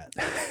down yet.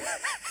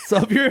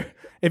 So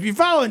if you're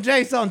following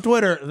Jace on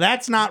Twitter,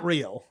 that's not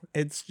real.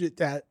 It's just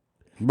that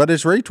But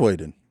it's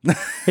retweeting.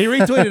 he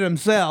retweeted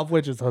himself,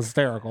 which is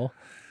hysterical.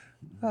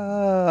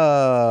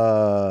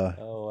 Oh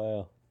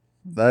wow.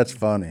 That's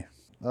funny.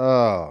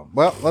 Oh,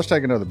 well, let's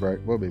take another break.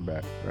 We'll be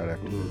back right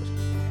after this.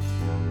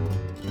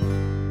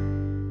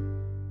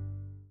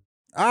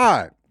 All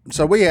right.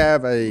 So we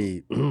have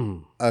a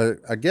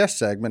guest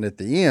segment at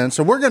the end.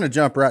 So we're going to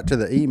jump right to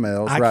the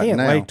emails I right can't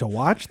now. wait to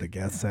watch the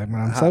guest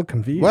segment. I'm so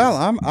confused. Well,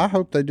 I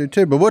hope they do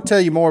too. But we'll tell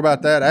you more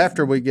about that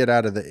after we get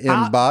out of the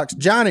inbox.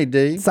 Johnny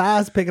D.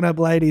 Size picking up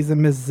ladies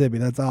in Mississippi.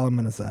 That's all I'm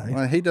going to say.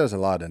 Well, he does a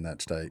lot in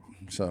that state.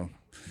 So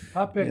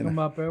I pick them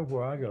up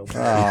everywhere I go.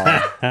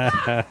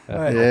 yeah,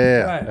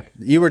 Hey,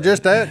 you were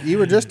just at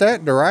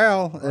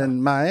Doral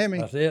in Miami.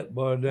 that's it,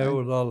 boy. There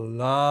was a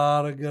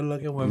lot of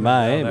good-looking women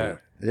Miami. down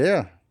there.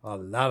 Yeah. A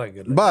lot of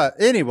good-looking. But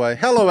anyway,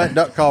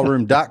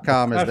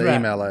 hello@duckcallroom.com is That's the right.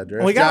 email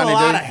address. We got Johnny a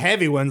lot D, of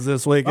heavy ones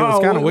this week. It was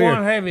Oh, kind of we weird.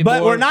 going heavy, but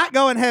boys. we're not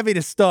going heavy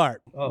to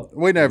start.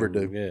 we never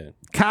do. Yeah.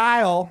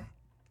 Kyle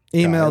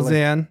emails Kylie.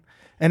 in,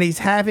 and he's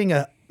having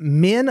a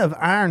Men of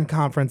Iron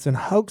conference in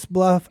Hoax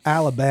Bluff,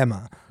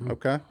 Alabama.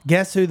 Okay.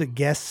 Guess who the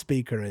guest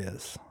speaker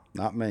is?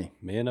 Not me.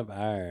 Men of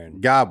Iron.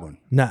 Godwin.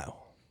 No.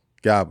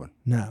 Godwin.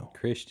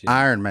 Christian.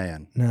 Iron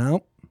Man.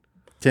 No.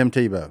 Tim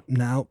Tebow.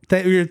 No.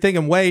 You're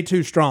thinking way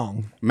too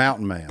strong.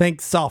 Mountain Man. Think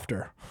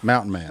softer.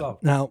 Mountain Man.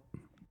 Soft. No.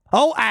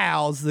 Oh,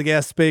 Al's the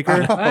guest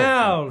speaker.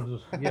 Ow,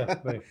 yeah,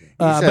 thank you.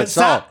 said But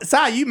soft.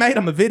 Si, you made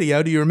him a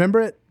video. Do you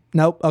remember it?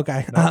 Nope.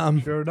 Okay.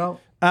 Sure don't.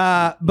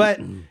 But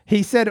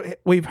he said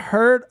we've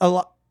heard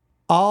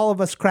all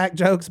of us crack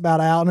jokes about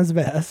Al and his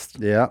vest,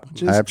 Yeah,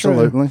 is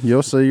absolutely.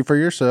 You'll see for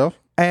yourself.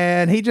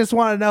 and he just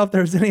wanted to know if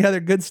there was any other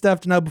good stuff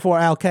to know before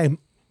Al came.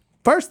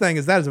 First thing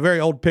is that is a very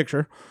old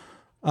picture.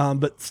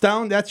 But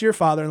Stone, that's your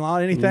father-in-law.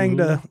 Anything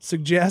to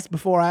suggest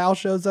before Al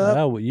shows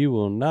up? You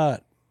will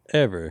not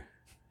ever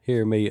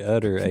hear me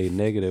utter a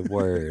negative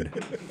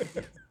word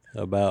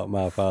about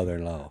my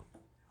father-in-law.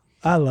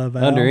 I love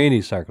Al. under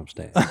any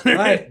circumstance.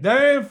 Hey,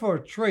 they're in for a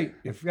treat.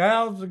 If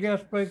Al's the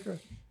guest speaker,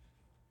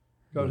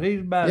 because he's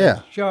about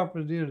as sharp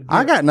as it.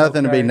 I got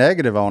nothing to be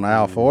negative on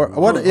Al for.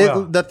 Well.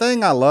 The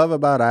thing I love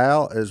about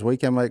Al is we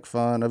can make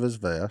fun of his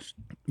vest.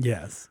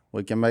 Yes.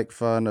 We can make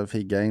fun of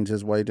he gains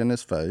his weight in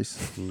his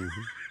face.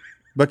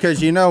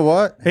 Because you know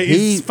what?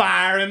 He's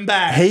firing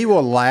back. He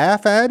will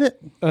laugh at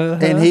it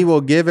and he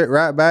will give it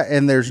right back.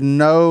 And there's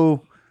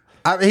no,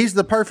 he's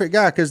the perfect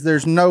guy because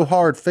there's no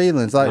hard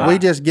feelings. Like we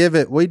just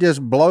we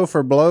just blow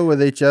for blow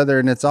with each other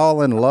and it's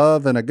all in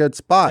love and a good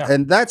spot. Yeah.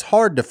 And that's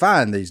hard to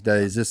find these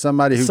days is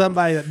somebody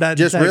that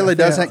just really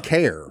doesn't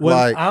care. Well,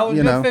 like, I was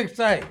just fixed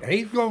to say,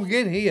 he's going to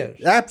get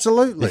his.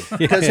 Absolutely.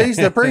 Because he's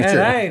the preacher. And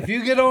hey, if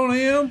you get on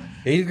him,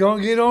 he's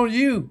going to get on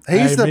you.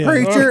 He's the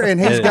preacher and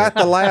he's got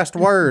the last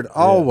word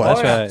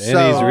always. That's right.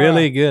 And he's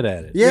really good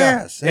at it.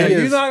 Yes. Yeah.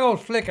 You're not going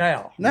to slick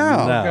Al.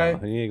 No.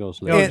 Okay? He ain't going to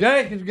slick.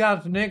 Jake has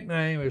got the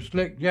nickname as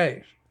Slick Jace.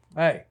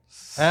 Hey,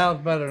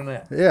 Al's better than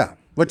that. Yeah.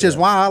 Which is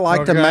why I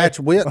like to match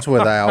wits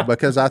with Al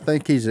because I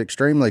think he's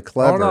extremely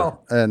clever.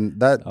 And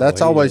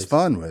that's always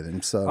fun with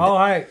him. So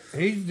hey,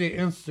 he's the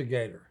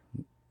instigator.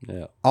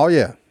 Yeah. Oh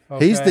yeah.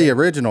 Okay. He's the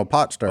original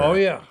pot stirrer.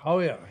 Oh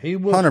yeah. He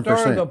will 100%.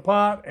 Stir the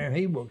pot and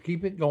he will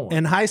keep it going.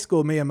 In high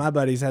school, me and my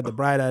buddies had the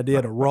bright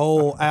idea to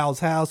roll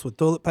Al's house with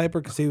toilet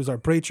paper because he was our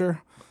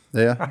preacher.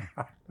 Yeah.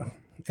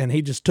 And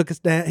he just took us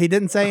down. He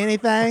didn't say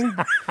anything.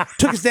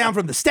 Took us down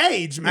from the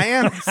stage,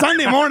 man.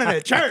 Sunday morning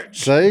at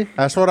church. See,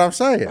 that's what I'm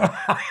saying.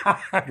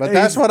 But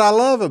that's what I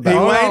love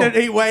about him.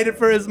 He waited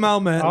for his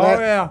moment.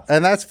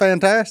 And that's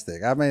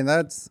fantastic. I mean,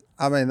 that's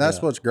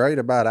what's great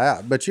about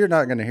Al. But you're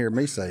not going to hear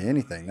me say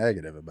anything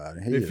negative about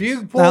him.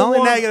 The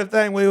only negative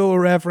thing we will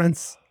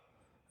reference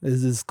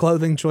is his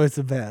clothing choice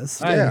of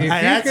vest. Yeah.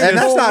 And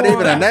that's not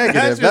even a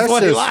negative.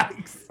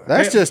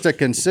 That's just a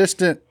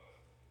consistent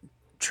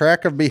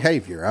track of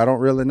behavior. I don't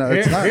really know.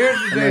 Here's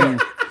the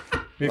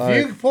deal.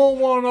 If you pull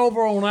one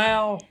over on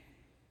Al,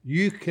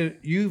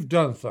 you've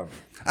done something.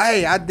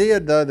 Hey, I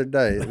did the other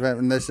day.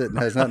 And this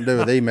has nothing to do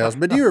with emails.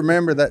 But do you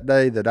remember that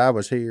day that I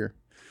was here?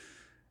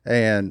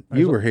 And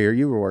you were here.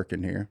 You were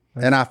working here.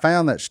 And I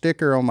found that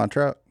sticker on my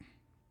truck.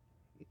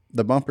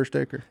 The bumper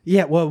sticker.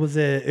 Yeah, what was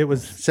it? It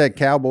said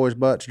 "Cowboys'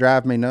 butts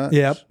drive me nuts."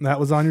 Yep, that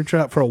was on your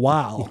truck for a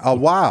while.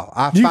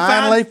 I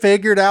finally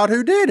figured out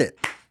who did it.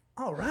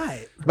 All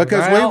right.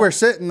 Because we were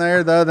sitting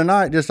there the other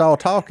night just all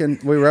talking.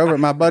 We were over at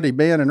my buddy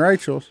Ben and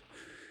Rachel's.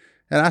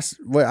 And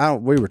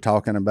we were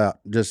talking about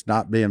just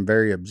not being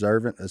very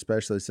observant,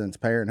 especially since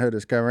parenthood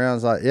has come around. I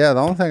was like, yeah, the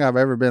only thing I've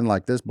ever been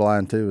like this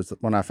blind to is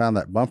when I found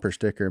that bumper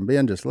sticker. And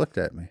Ben just looked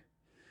at me.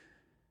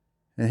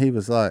 And he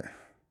was like,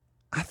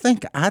 I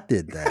think I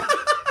did that.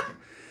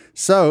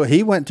 So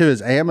he went to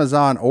his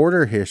Amazon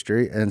order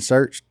history and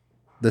searched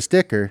the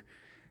sticker.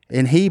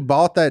 And he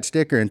bought that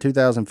sticker in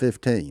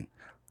 2015.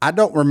 I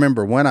don't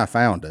remember when I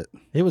found it.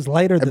 It was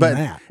later than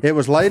that. It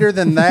was later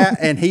than that,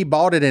 and he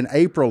bought it in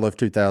April of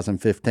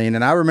 2015.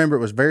 And I remember it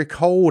was very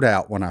cold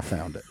out when I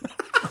found it.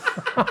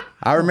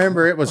 I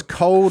remember it was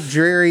cold,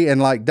 dreary, and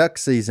like duck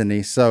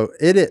season-y. So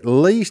it at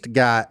least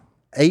got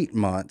 8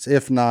 months,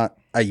 if not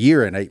a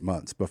year and 8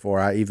 months, before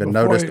I even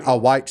noticed a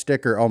white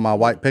sticker on my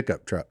white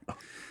pickup truck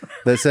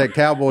that said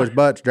 "Cowboys'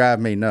 butts drive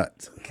me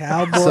nuts."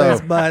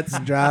 Cowboys' butts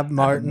drive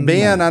Martin.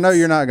 Ben, nuts. I know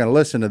you're not going to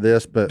listen to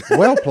this, but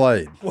well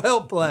played.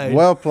 Well played.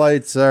 Well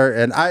played, sir.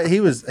 And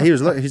he's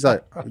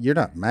like, you're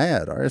not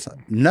mad, are you?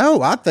 Like,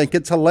 no, I think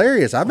it's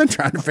hilarious. I've been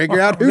trying to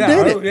figure out who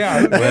did it.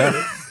 Yeah.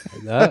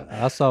 Well,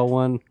 I saw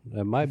one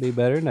that might be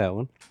better than that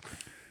one.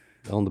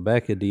 On the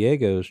back of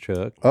Diego's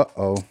truck.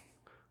 Uh-oh.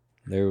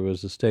 There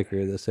was a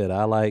sticker that said,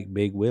 "I like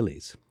big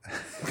willies."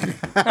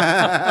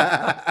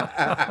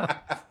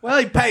 Well,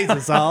 he pays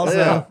us all,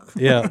 so.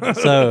 Yeah.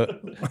 So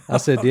I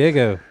said,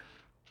 Diego,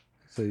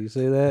 so you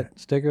see that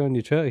sticker on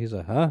your truck? He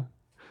said, huh?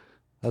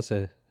 I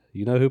said,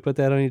 you know who put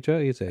that on your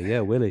truck? He said,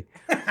 yeah, Willie.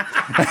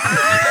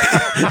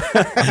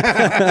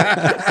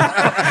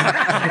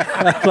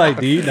 I was like,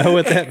 do you know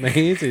what that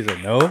means? He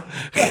said, no.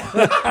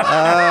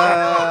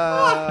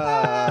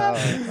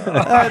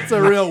 That's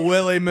a real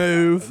Willie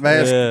move.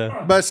 Man,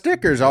 Yeah. But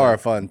stickers are a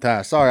fun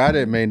time. Sorry, I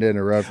didn't mean to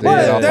interrupt you.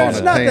 Well, Off there's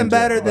on a nothing tangent,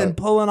 better than but-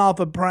 pulling off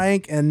a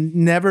prank and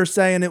never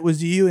saying it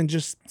was you and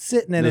just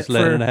sitting in Just it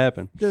letting for it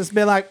happen. just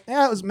be like,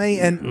 yeah, it was me,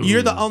 and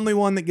you're the only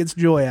one that gets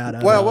joy out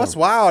of it. Well, what's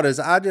wild is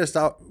I just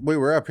thought we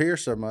were up here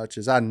so much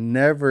is I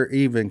never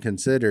even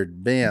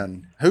considered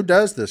Ben, who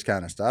does this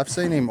kind of stuff. I've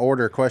seen him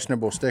order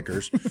questionable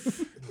stickers,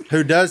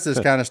 who does this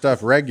kind of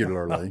stuff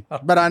regularly,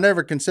 but I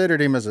never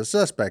considered him as a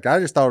suspect. I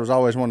just thought it was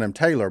always one of them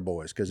Taylor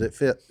boys because it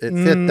fit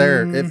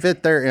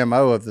their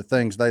MO of the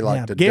things they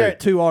like to Garrett,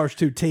 do. 2 R's,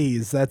 2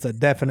 T's. That's a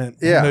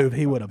definite move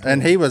he would have.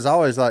 And he was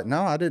always like,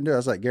 "No, I didn't do it." I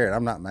was like, "Garrett,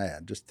 I'm not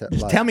mad. Just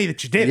tell me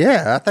that you did."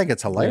 Yeah, I think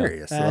it's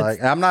hilarious.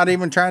 Like, I'm not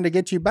even trying to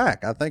get you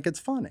back. I think it's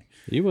funny.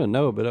 You wouldn't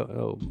know, but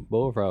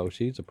Bullfrog,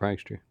 she's a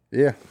prankster.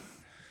 Yeah.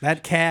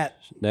 That cat.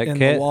 That in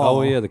cat. The wall.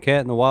 Oh yeah, the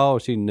cat in the wall.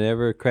 She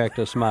never cracked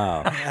a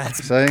smile.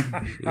 See,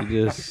 She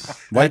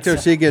just. wait till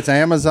she gets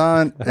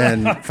Amazon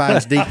and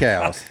finds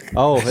decals.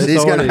 Oh, it's She's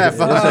gonna already, have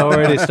fun. it's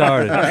already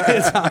started.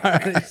 It's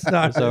already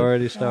started. It's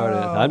already started.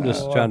 I'm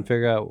just trying to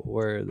figure out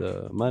where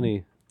the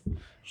money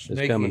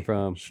is coming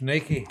from.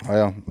 Sneaky.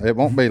 Well, it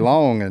won't be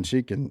long,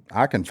 and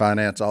I can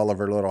finance all of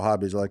her little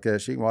hobbies like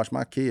that. She can watch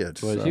my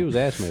kids. Well, so, she was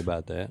asking me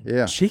about that.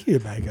 yeah. She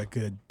could make a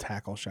good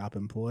tackle shop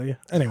employee.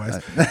 Anyways,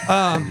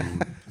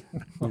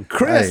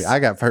 Chris. Hey, I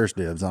got first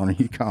dibs on her.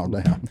 You calm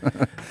down.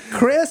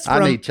 Chris. I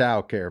From, need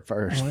child care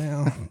first.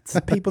 Well,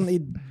 some people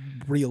need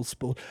real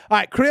spool. All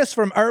right, Chris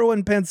from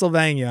Irwin,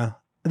 Pennsylvania.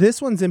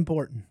 This one's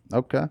important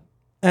Okay.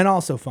 and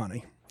also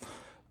funny.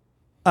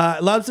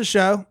 Loves the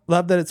show.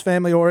 Love that it's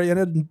family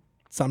oriented.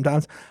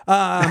 Sometimes.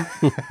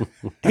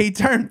 He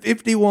turned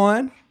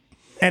 51,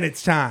 and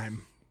it's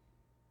time.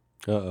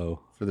 Uh-oh.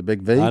 For the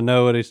big V? I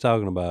know what he's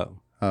talking about.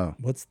 Oh.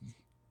 What's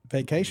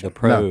vacation? The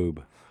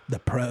probe. The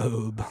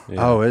probe.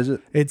 Yeah. Oh, is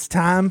it? It's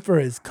time for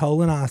his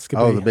colonoscopy.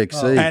 Oh, the big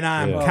C. And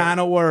I'm kind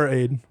of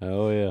worried.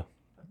 Oh, yeah.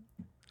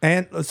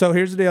 And so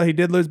here's the deal. He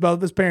did lose both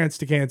of his parents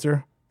to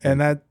cancer,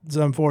 and that's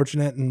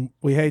unfortunate, and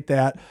we hate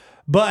that.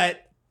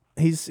 But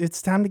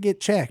it's time to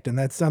get checked, and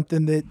that's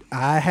something that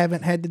I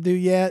haven't had to do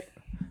yet.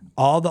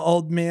 All the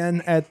old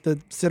men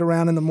sit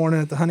around in the morning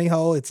at the honey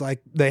hole. It's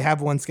like they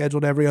have one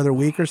scheduled every other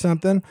week or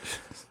something.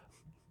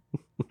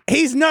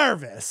 He's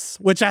nervous,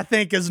 which I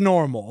think is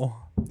normal.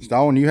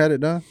 Stone, you had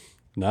it done?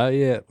 Not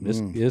yet.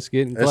 It's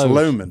getting close. It's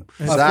looming.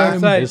 I was gonna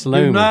say, It's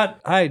looming.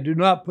 do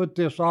not put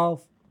this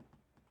off.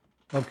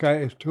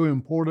 Okay, it's too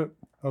important.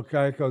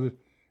 Okay, because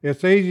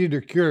it's easy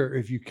to cure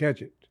if you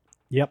catch it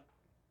Yep.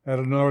 at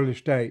an early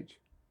stage.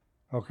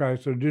 Okay,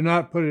 so do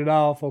not put it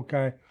off.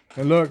 Okay,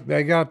 and look,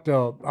 they got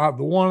the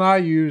one I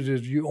use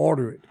is you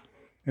order it,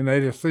 and they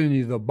just send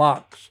you the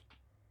box.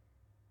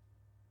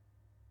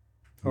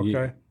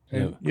 Okay,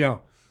 and yeah.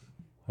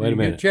 Wait a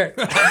minute. Check.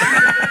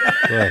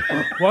 Wait.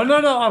 Well,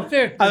 no, I'm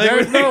serious. I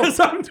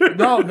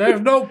think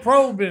There's no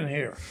probe in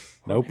here.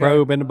 No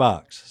probe in the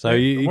box. So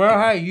you Well,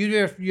 hey, you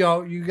just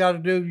you got to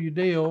do your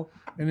deal,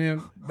 and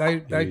then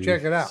they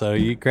check it out. So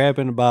you crap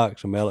in the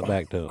box and mail it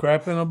back to them.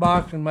 Crap in a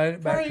box and made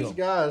it back to These them.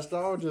 guys,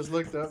 Stone just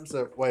looked up and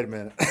said, wait a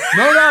minute.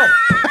 No.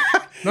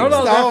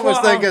 Stone was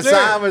thinking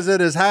Si was at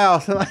his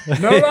house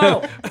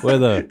No.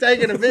 With a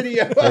taking a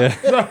video.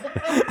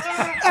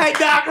 Hey,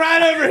 Doc,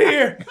 right over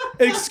here.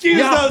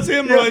 Excuse those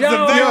hemorrhoids. The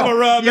vapor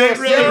rub ain't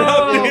really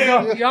rubbing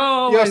in.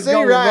 You'll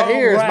see right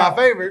here is my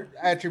favorite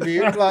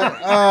attribute. Like,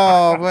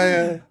 oh,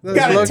 man.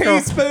 Got a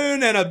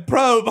teaspoon and a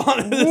probe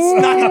on his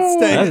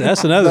nightstand.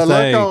 that's another The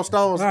thing. look on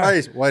Stone's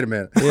face. Wait a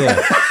minute. Yeah.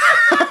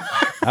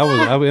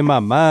 I was in my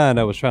mind.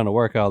 I was trying to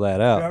work all that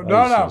out. No.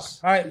 All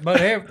right, but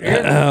here's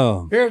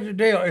the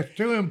deal. It's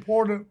too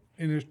important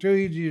and it's too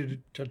easy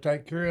to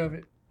take care of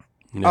it.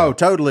 Oh,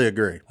 totally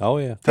agree. Oh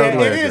yeah.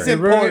 Totally it agree. is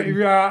important.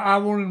 Really, I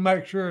wanted to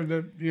make sure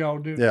that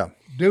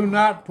do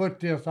not put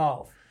this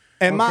off.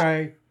 And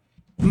okay.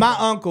 my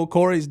uncle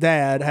Corey's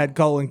dad had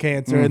colon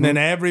cancer, and then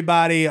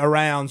everybody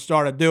around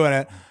started doing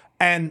it.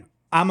 And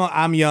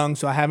I'm young,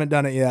 so I haven't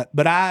done it yet.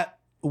 But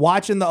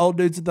watching the old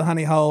dudes at the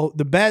honey hole,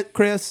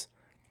 Chris,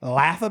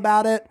 laugh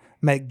about it,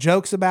 make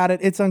jokes about it.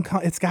 It's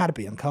got to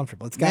be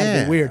uncomfortable. It's got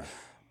to be weird.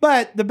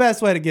 But the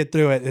best way to get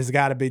through it has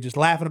got to be just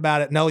laughing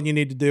about it, knowing you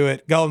need to do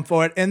it, going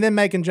for it, and then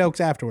making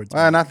jokes afterwards.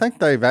 Well, and I think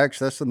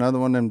that's another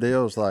one of them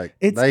deals. Like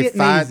It's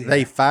getting easier.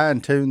 they fine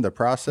tune the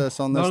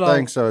process on this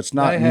thing, so it's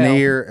not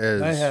near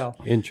as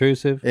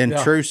intrusive,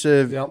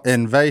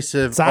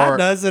 invasive, So I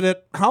does it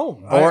at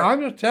home. I'm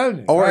just telling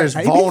you, or as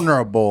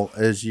vulnerable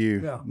as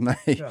you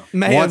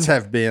may once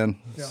have been.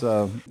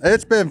 So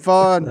it's been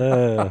fun.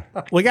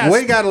 We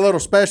got a little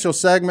special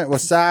segment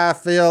with Si,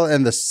 Phil,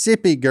 and the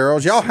Sippy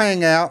Girls. Y'all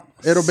hang out.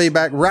 It'll be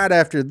back right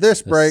after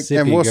this break,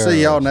 and we'll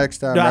see y'all next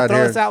time. Do I right throw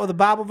here. us out with a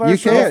Bible verse? You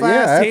can, real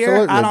fast here?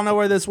 absolutely. I don't know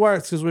where this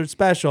works because we're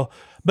special.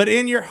 But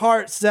in your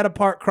heart, set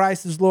apart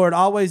Christ as Lord.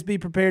 Always be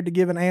prepared to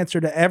give an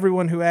answer to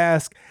everyone who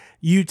asks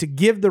you to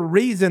give the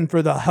reason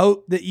for the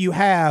hope that you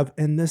have.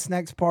 And this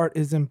next part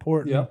is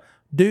important. Yep.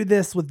 Do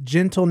this with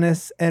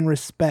gentleness and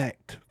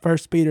respect. 1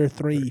 Peter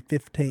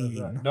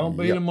 3:15. Don't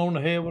beat them on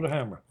the head with a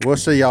hammer. We'll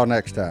see y'all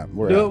next time.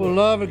 We're Do out. it with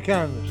love and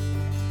kindness.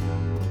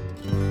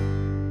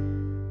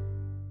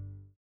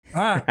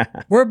 All right,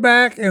 we're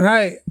back, and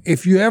hey,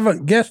 if you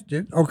haven't guessed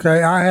it,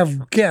 okay, I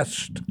have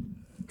guests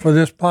for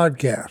this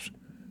podcast,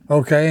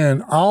 okay,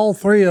 and all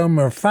three of them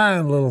are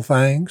fine little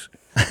things,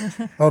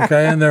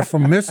 okay, and they're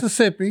from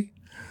Mississippi.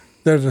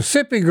 They're the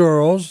Sippy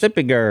Girls.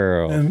 Sippy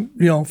Girl.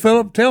 And,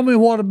 Philip, tell me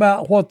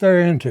what they're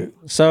into.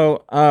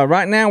 So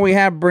right now we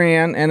have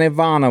Brian and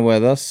Ivana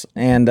with us,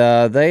 and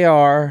they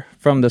are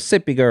from the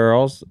Sippy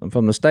Girls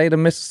from the state of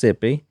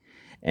Mississippi,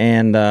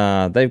 and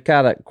they've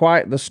got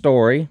quite the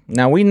story.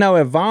 Now, we know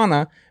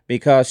Ivana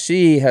because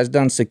she has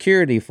done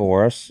security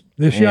for us.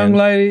 This young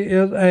lady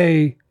is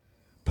a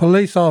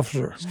police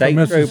officer State from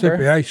Mississippi,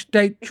 trooper. a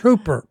state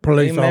trooper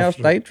police Female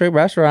officer. state trooper,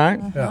 that's right.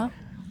 Yeah.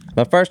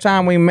 The first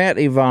time we met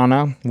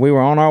Ivana, we were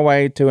on our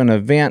way to an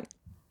event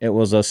It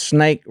was a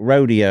snake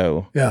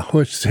rodeo. Yeah,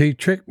 which he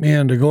tricked me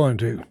into going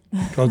to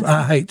because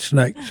I hate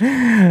snakes.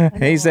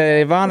 He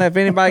said, Ivana, if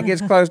anybody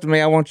gets close to me,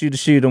 I want you to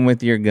shoot them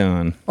with your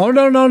gun. Oh,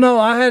 no.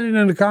 I had it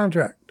in the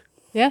contract.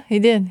 Yeah, he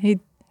did. He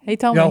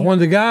told Yeah, me. when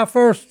the guy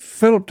first,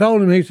 Philip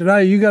told him, he said,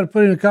 hey, you got to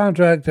put in the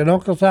contract that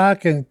Uncle Si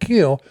can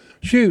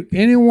shoot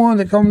anyone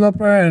that comes up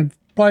there and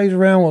plays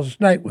around with a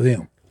snake with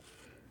him.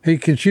 He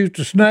can shoot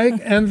the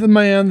snake and the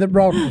man that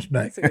brought the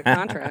snake. It's a good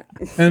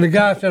contract. And the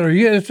guy said,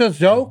 yeah, it's a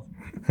joke.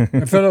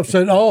 And Philip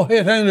said, oh,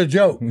 it ain't a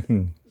joke.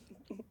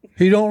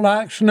 He don't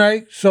like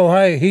snakes, so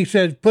hey, he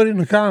said, put it in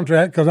the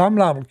contract because I'm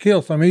liable to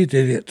kill some of these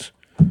idiots.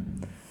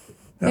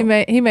 He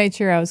made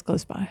sure I was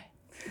close by.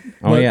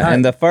 Oh, yeah. Hey,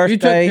 And the first he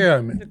took day, care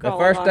of me. the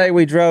first day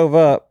we drove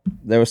up,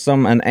 there was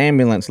an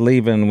ambulance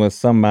leaving with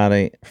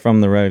somebody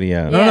from the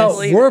rodeo.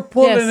 No, Yes. we're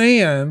pulling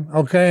in,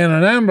 okay, and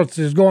an ambulance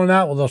is going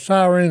out with the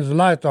sirens and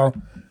lights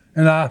on.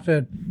 And I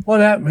said, what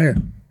happened here?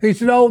 He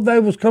said, oh, they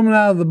was coming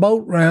out of the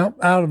boat ramp,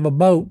 out of a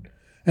boat,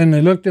 and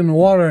they looked in the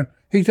water, and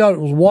he thought it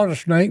was a water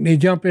snake, and he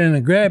jumped in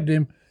and grabbed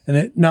him, and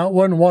it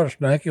wasn't a water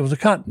snake, it was a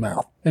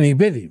cottonmouth, and he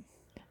bit him.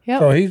 Yep.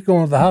 So he's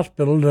going to the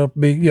hospital to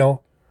be,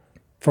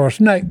 for a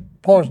snake,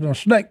 poisonous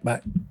snake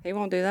bite. He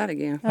won't do that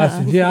again. I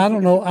said, yeah, I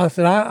don't know. I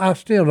said, I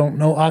still don't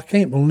know. I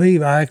can't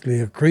believe I actually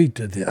agreed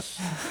to this.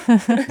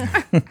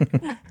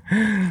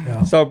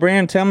 So,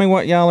 Brian, tell me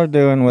what y'all are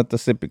doing with the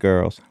Sippy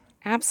Girls.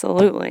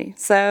 Absolutely.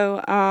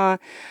 So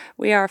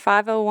we are a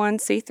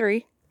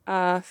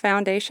 501c3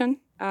 foundation.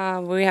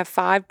 We have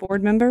 5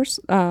 board members,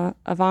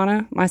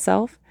 Ivana,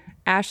 myself,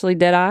 Ashley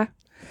Deadeye,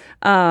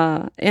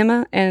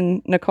 Emma,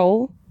 and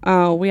Nicole.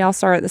 We all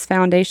started this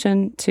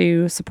foundation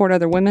to support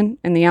other women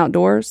in the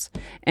outdoors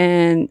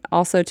and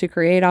also to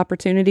create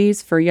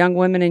opportunities for young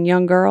women and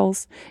young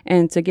girls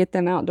and to get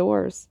them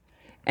outdoors.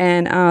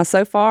 And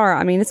so far,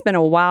 I mean, it's been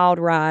a wild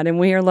ride, and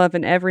we are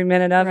loving every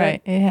minute of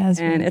Right, it has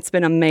And been. it's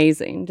been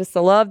amazing. Just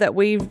the love that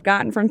we've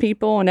gotten from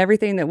people and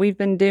everything that we've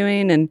been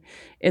doing, and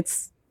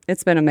it's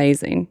been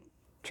amazing.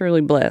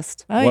 Truly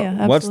blessed. Oh, yeah.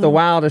 Absolutely. What's the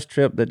wildest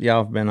trip that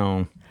y'all have been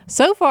on?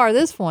 So far,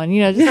 this one,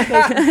 just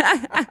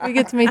because we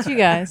get to meet you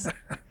guys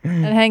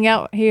and hang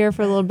out here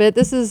for a little bit.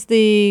 This is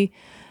the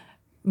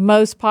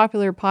most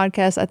popular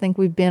podcast I think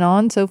we've been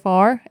on so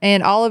far,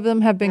 and all of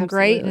them have been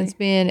great, and it's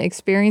been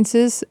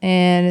experiences,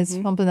 and it's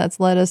something that's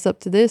led us up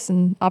to this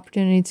and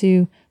opportunity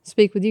to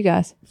speak with you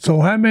guys. So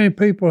how many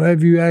people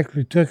have you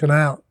actually taken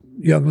out,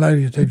 young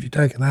ladies have you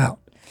taken out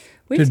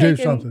to do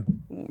something?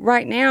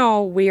 Right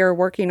now, we are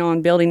working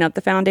on building up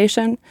the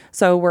foundation,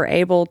 so we're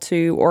able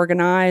to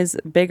organize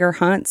bigger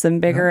hunts and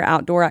bigger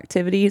outdoor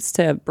activities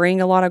to bring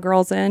a lot of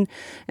girls in.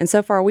 And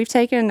so far, we've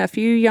taken a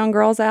few young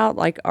girls out,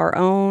 like our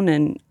own,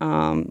 and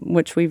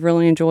which we've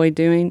really enjoyed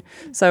doing.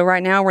 So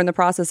right now, we're in the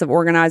process of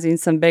organizing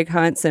some big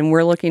hunts, and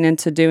we're looking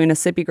into doing a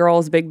Sippy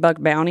Girls Big Buck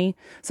Bounty.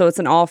 So it's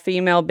an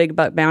all-female Big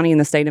Buck Bounty in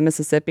the state of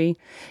Mississippi.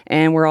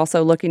 And we're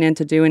also looking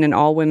into doing an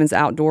all-women's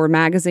outdoor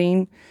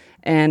magazine.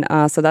 And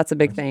so that's a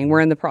big thing.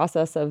 We're in the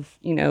process of,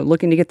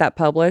 looking to get that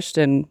published,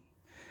 and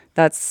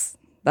that's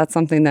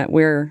something that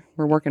we're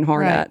working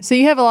hard at. So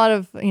you have a lot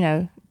of,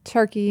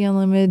 Turkey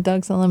Unlimited,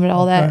 Ducks Unlimited,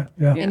 all that.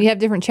 Yeah. And you have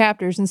different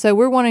chapters. And so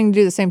we're wanting to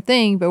do the same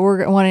thing, but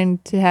we're wanting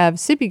to have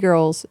Sippy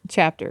Girls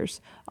chapters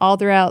all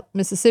throughout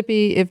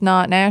Mississippi, if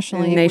not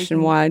nationally. And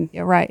nationwide.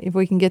 Yeah, right. If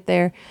we can get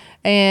there.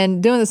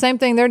 And doing the same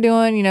thing they're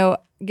doing,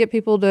 get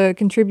people to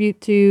contribute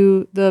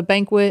to the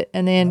banquet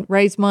and then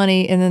raise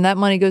money, and then that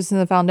money goes to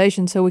the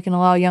foundation so we can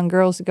allow young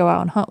girls to go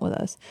out and hunt with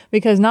us,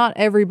 because not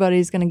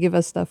everybody's going to give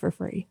us stuff for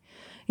free.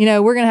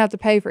 We're going to have to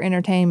pay for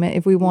entertainment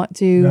if we want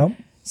to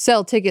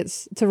sell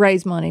tickets to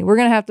raise money. We're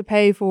going to have to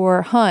pay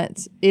for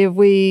hunts if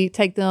we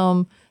take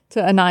them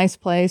to a nice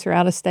place or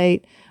out of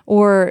state,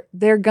 or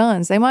their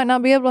guns. They might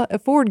not be able to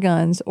afford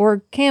guns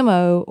or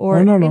camo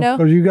or, No,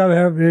 because you got to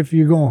have, if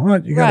you're going to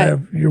hunt, you got to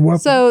have your weapon.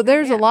 So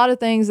there's a lot of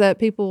things that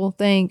people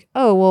think,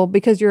 oh, well,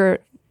 because you're a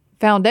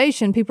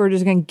foundation, people are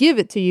just going to give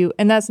it to you.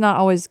 And that's not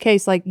always the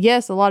case. Like,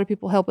 yes, a lot of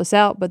people help us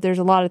out, but there's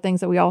a lot of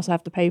things that we also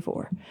have to pay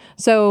for.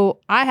 So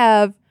I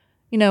have,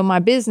 my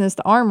business,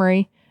 the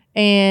Armory,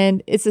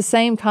 and it's the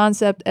same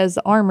concept as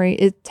the Armory.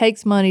 It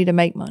takes money to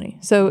make money.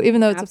 So even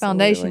though it's a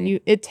foundation,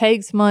 it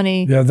takes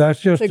money. Yeah,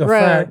 that's just to a grow.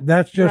 fact.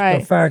 That's just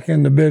a fact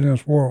in the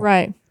business world.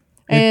 Right.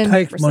 It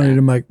takes money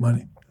to make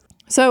money.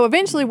 So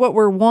eventually what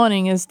we're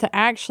wanting is to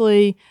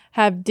actually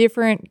have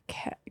different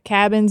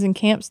cabins and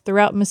camps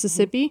throughout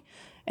Mississippi,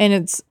 and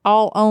it's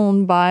all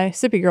owned by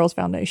Sippy Girls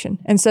Foundation.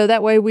 And so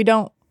that way we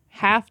don't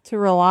have to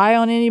rely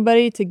on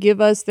anybody to give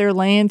us their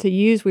land to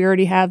use. We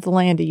already have the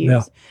land to use.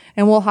 Yeah.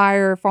 And we'll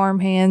hire farm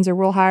hands, or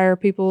we'll hire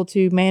people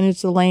to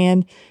manage the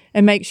land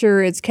and make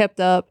sure it's kept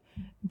up.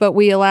 But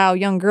we allow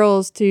young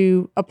girls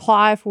to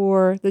apply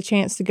for the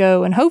chance to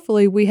go. And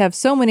hopefully we have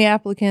so many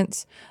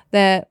applicants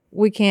that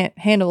we can't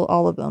handle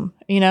all of them,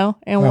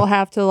 and we'll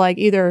have to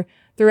either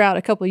throughout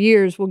a couple of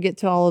years, we'll get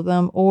to all of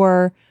them,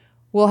 or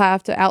we'll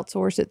have to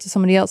outsource it to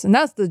somebody else. And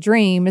that's the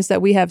dream, is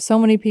that we have so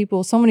many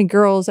people, so many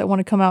girls that want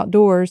to come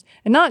outdoors,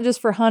 and not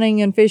just for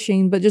hunting and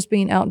fishing, but just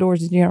being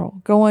outdoors in general,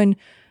 going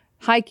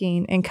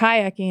hiking and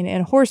kayaking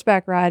and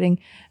horseback riding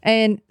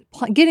and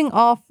getting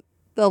off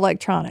the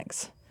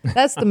electronics.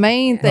 That's the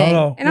main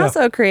thing. And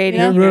also creating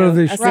Get rid of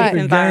these a stupid safe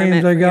games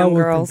environment they for got young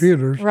with girls.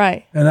 computers,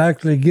 Right. and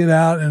actually get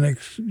out and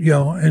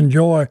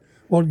enjoy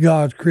what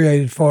God's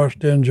created for us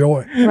to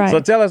enjoy. Right.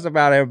 So tell us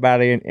about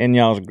everybody in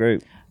y'all's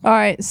group. All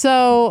right.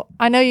 So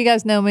I know you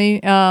guys know me,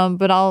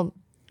 but I'll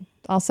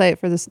say it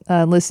for this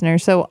listener.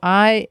 So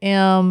I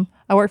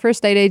work for a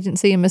state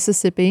agency in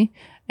Mississippi,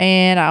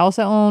 and I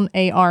also own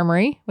a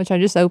armory, which I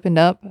just opened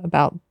up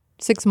about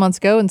 6 months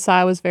ago, and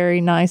Cy was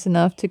very nice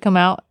enough to come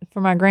out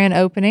for my grand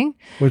opening.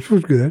 Which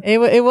was good. It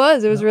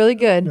was really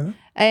good. Yeah.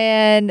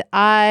 And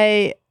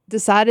I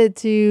decided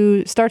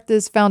to start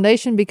this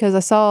foundation because I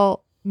saw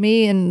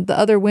me and the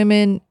other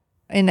women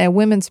in a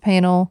women's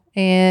panel,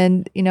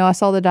 and I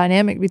saw the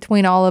dynamic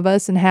between all of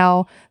us and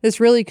how this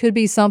really could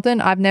be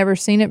something. I've never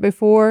seen it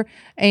before,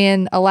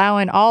 and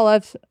allowing all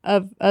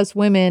of us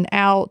women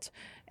out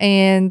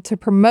and to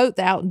promote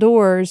the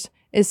outdoors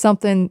is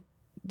something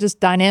just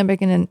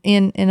dynamic in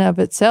and of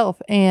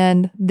itself.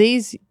 And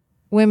these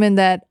women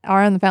that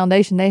are on the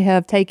foundation, they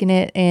have taken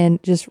it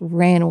and just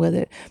ran with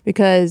it,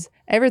 because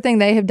everything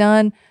they have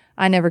done,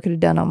 I never could have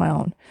done on my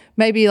own.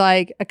 Maybe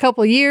like a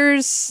couple of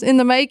years in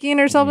the making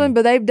or something,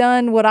 but they've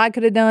done what I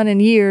could have done in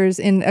years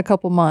in a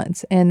couple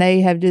months, and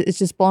it's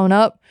just blown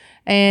up.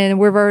 And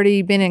we've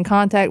already been in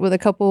contact with a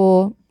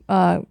couple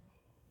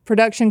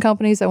production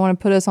companies that want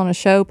to put us on a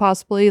show,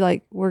 possibly.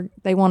 Like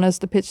they want us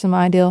to pitch them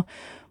idea,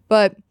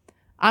 but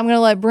I'm going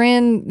to let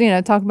Bryn,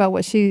 talk about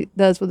what she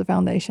does with the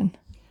foundation.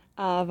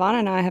 Vaughn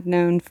and I have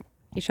known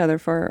each other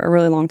for a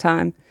really long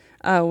time.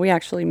 We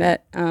actually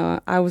met.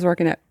 I was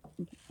working at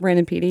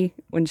Brandon PD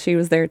when she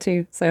was there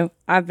too. So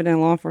I've been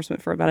in law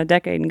enforcement for about a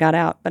decade and got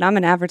out, but I'm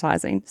in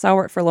advertising. So I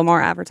work for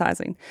Lamar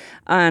Advertising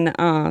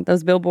on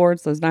those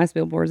billboards, those nice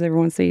billboards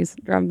everyone sees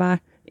driving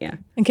by. Yeah.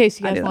 In case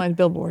you guys want a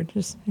billboard,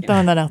 just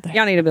throwing that out there.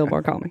 Y'all need a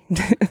billboard, call me.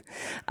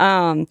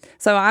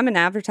 So I'm in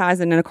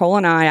advertising, and Nicole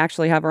and I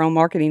actually have our own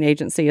marketing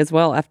agency as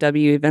well,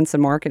 FW Events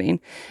and Marketing.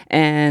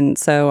 And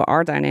so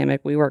our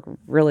dynamic, we work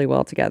really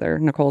well together.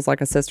 Nicole's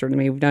like a sister to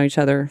me. We've known each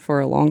other for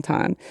a long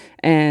time.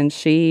 And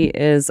she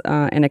is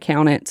an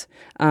accountant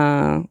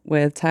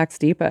with Tax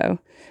Depot,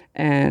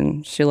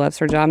 and she loves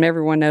her job. And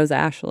everyone knows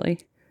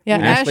Ashley. Yeah,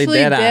 Ashley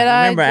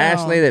Deadeye. Remember Jones.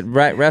 Ashley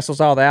that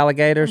wrestles all the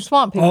alligators?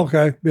 Swamp people.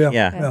 Okay,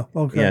 yeah.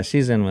 Okay. Yeah,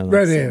 she's in with us.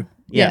 Redhead.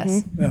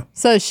 Yes. Yeah.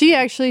 So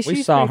she's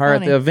We saw her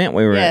funny. at the event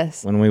we were at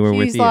when we were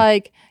with you. She's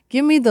like,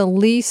 give me the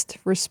least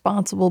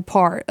responsible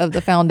part of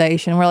the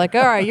foundation. We're like,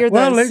 all right, you're the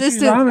Well, at least she's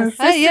assistant. honest.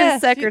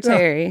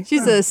 Secretary.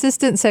 She's the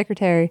assistant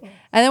secretary.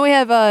 And then we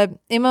have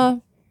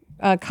Emma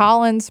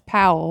Collins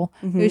Powell,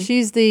 who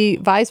she's the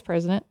vice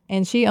president,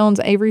 and she owns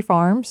Avery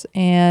Farms,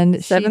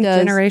 and Seventh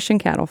generation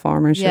cattle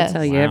farmer. She'll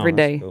tell you every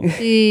day. Cool.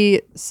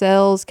 She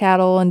sells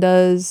cattle and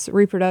does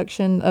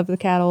reproduction of the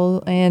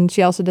cattle, and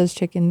she also does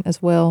chicken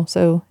as well.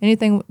 So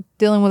anything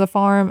dealing with a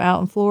farm out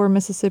in Florida,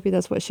 Mississippi,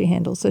 that's what she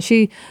handles. So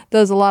she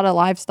does a lot of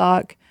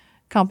livestock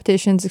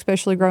competitions,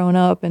 especially growing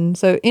up. And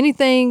so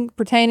anything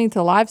pertaining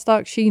to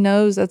livestock, she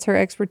knows. That's her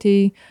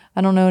expertise. I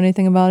don't know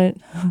anything about it.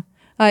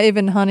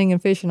 Even hunting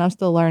and fishing, I'm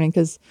still learning,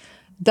 because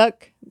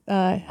duck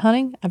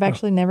hunting, I've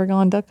actually never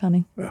gone duck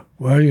hunting.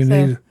 Well, you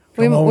need to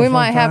come over we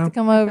might have to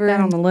sometime. come over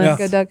that on the and list.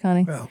 go duck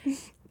hunting. Yeah.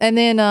 And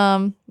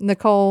then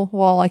Nicole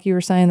Wall, like you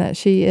were saying, that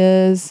she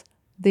is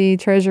the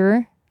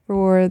treasurer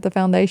for the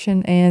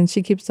foundation, and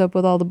she keeps up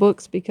with all the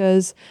books,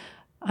 because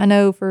I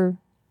know for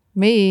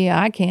me,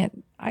 10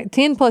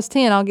 plus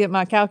 10, I'll get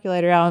my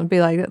calculator out and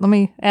be like, let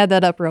me add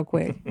that up real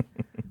quick.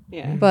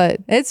 Yeah. But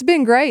it's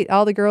been great.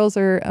 All the girls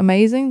are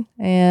amazing,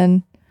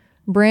 and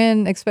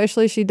Bryn,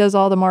 especially, she does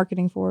all the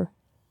marketing for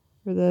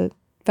the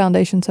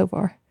foundation so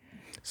far.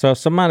 So if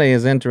somebody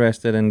is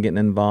interested in getting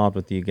involved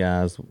with you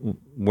guys,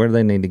 where do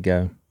they need to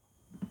go?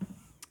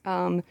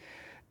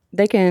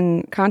 They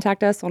can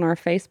contact us on our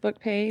Facebook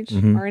page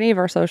or any of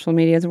our social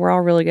medias. We're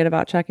all really good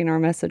about checking our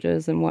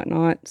messages and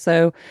whatnot.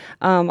 So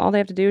all they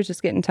have to do is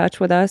just get in touch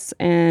with us,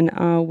 and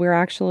we're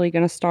actually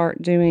going to start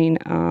doing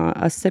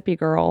a Sippy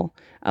Girl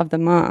of the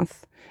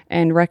Month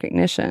and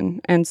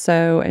recognition, and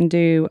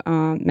do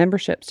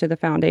memberships to the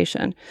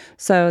foundation.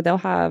 So they'll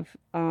have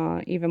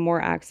even more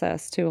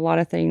access to a lot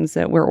of things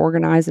that we're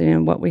organizing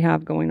and what we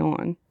have going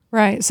on.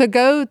 Right. So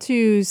go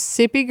to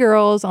Sippy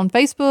Girls on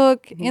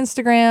Facebook,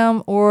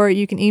 Instagram, or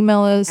you can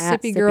email us,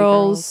 At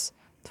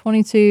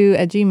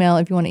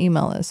sippygirls22@gmail if you want to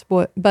email us.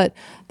 But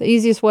the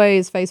easiest way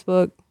is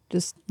Facebook.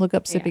 Just look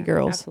up Sippy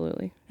Girls.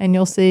 Absolutely. And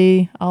you'll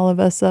see all of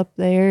us up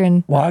there.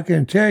 And Well, I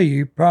can tell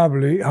you,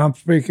 probably, I'm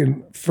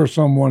speaking for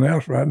someone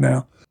else right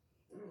now,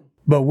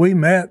 but we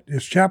met.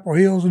 Is Chapel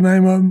Hill's the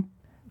name of them?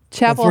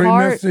 Chapel three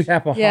Heart. Mississippi-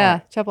 Chapel Yeah,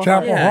 Chapel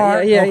Heart. Chapel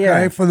Heart. yeah, okay,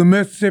 yeah. for the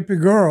Mississippi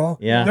Girl.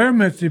 Yeah. They're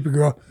Mississippi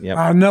Girl. Yep.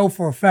 I know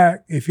for a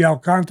fact if y'all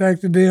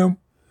contacted them,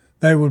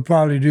 they would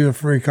probably do a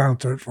free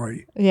concert for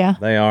you. Yeah.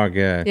 They are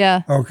good.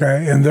 Yeah.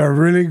 Okay, and they're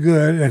really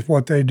good at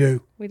what they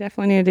do. We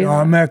definitely need to do I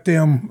that. met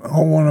them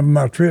on one of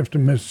my trips to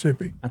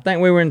Mississippi. I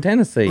think we were in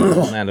Tennessee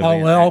on that event. Oh,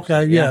 well,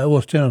 okay, actually. yeah, it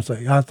was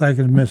Tennessee. I think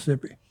it's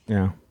Mississippi.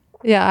 Yeah.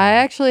 Yeah, I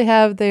actually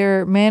have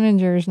their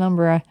manager's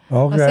number. I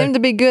Okay. seem to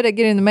be good at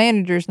getting the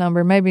manager's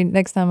number. Maybe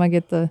next time I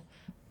get the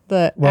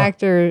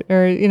actor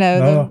or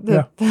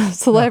the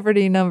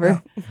celebrity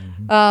number.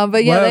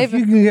 But yeah, Well, if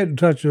you can get in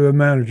touch with a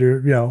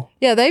manager,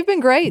 yeah, they've been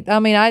great. I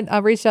mean, I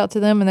reached out to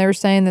them and they were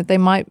saying that they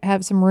might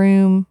have some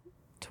room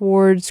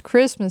towards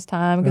Christmas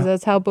time because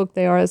that's how booked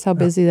they are. That's how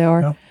busy they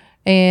are. Yeah.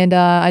 And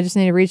I just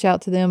need to reach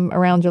out to them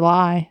around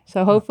July.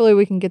 So hopefully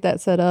we can get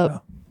that set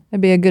up. It'd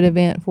be a good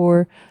event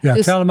for.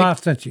 Just, tell them I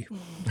sent you.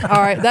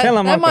 all right, that, Tell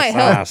them that might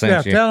help.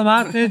 sent you. Tell them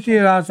I sent you,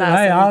 and I said,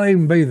 hey, I'll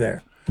even be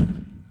there.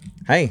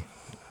 Hey,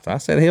 so I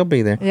said he'll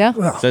be there.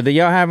 Yeah. So do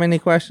y'all have any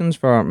questions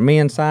for me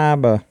and Si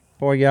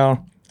before y'all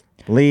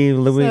leave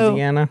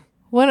Louisiana?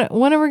 When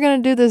are we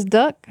going to do this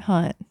duck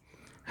hunt?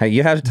 Hey,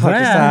 you have to talk to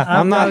Si.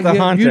 I'm not the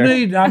hunter.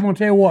 I'm going to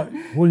tell you what,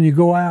 when you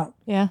go out,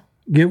 Yeah.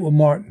 get with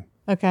Martin.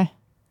 Okay.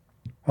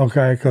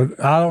 Okay, because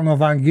I don't know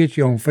if I can get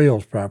you on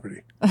Phil's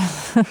property.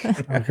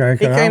 Okay,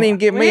 He can't even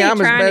get me. We I'm his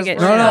trying to best get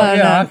friend.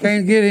 I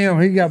can't get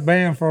him. He got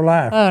banned for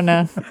life. Oh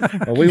no.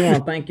 Well, we want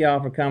to thank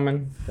y'all for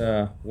coming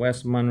to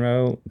West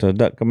Monroe to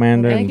Duck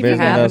Commander Well, and thank you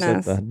for visiting us having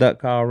at us. the Duck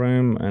Call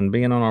Room and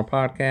being on our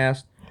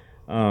podcast.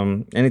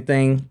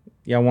 Anything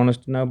y'all want us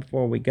to know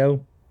before we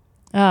go?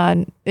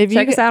 If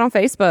Check you us out on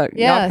Facebook.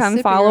 Yeah, Y'all come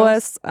Sippy follow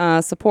Girls.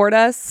 us, support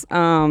us,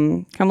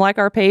 come like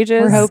our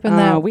pages. we're hoping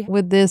that we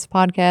with this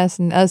podcast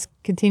and us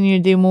continue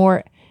to do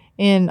more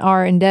in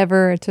our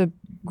endeavor to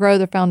grow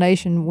the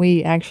foundation,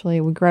 we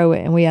grow it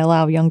and we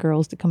allow young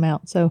girls to come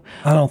out. So,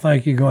 I don't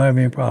think you're going to have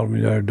any problem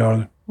there,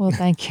 darling. well,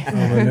 thank you.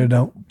 I really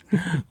don't.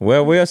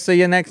 Well, we'll see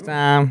you next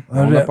time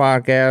on the that-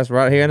 podcast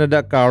right here in the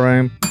Duck Call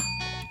Room.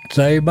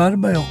 Saved by the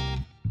bell.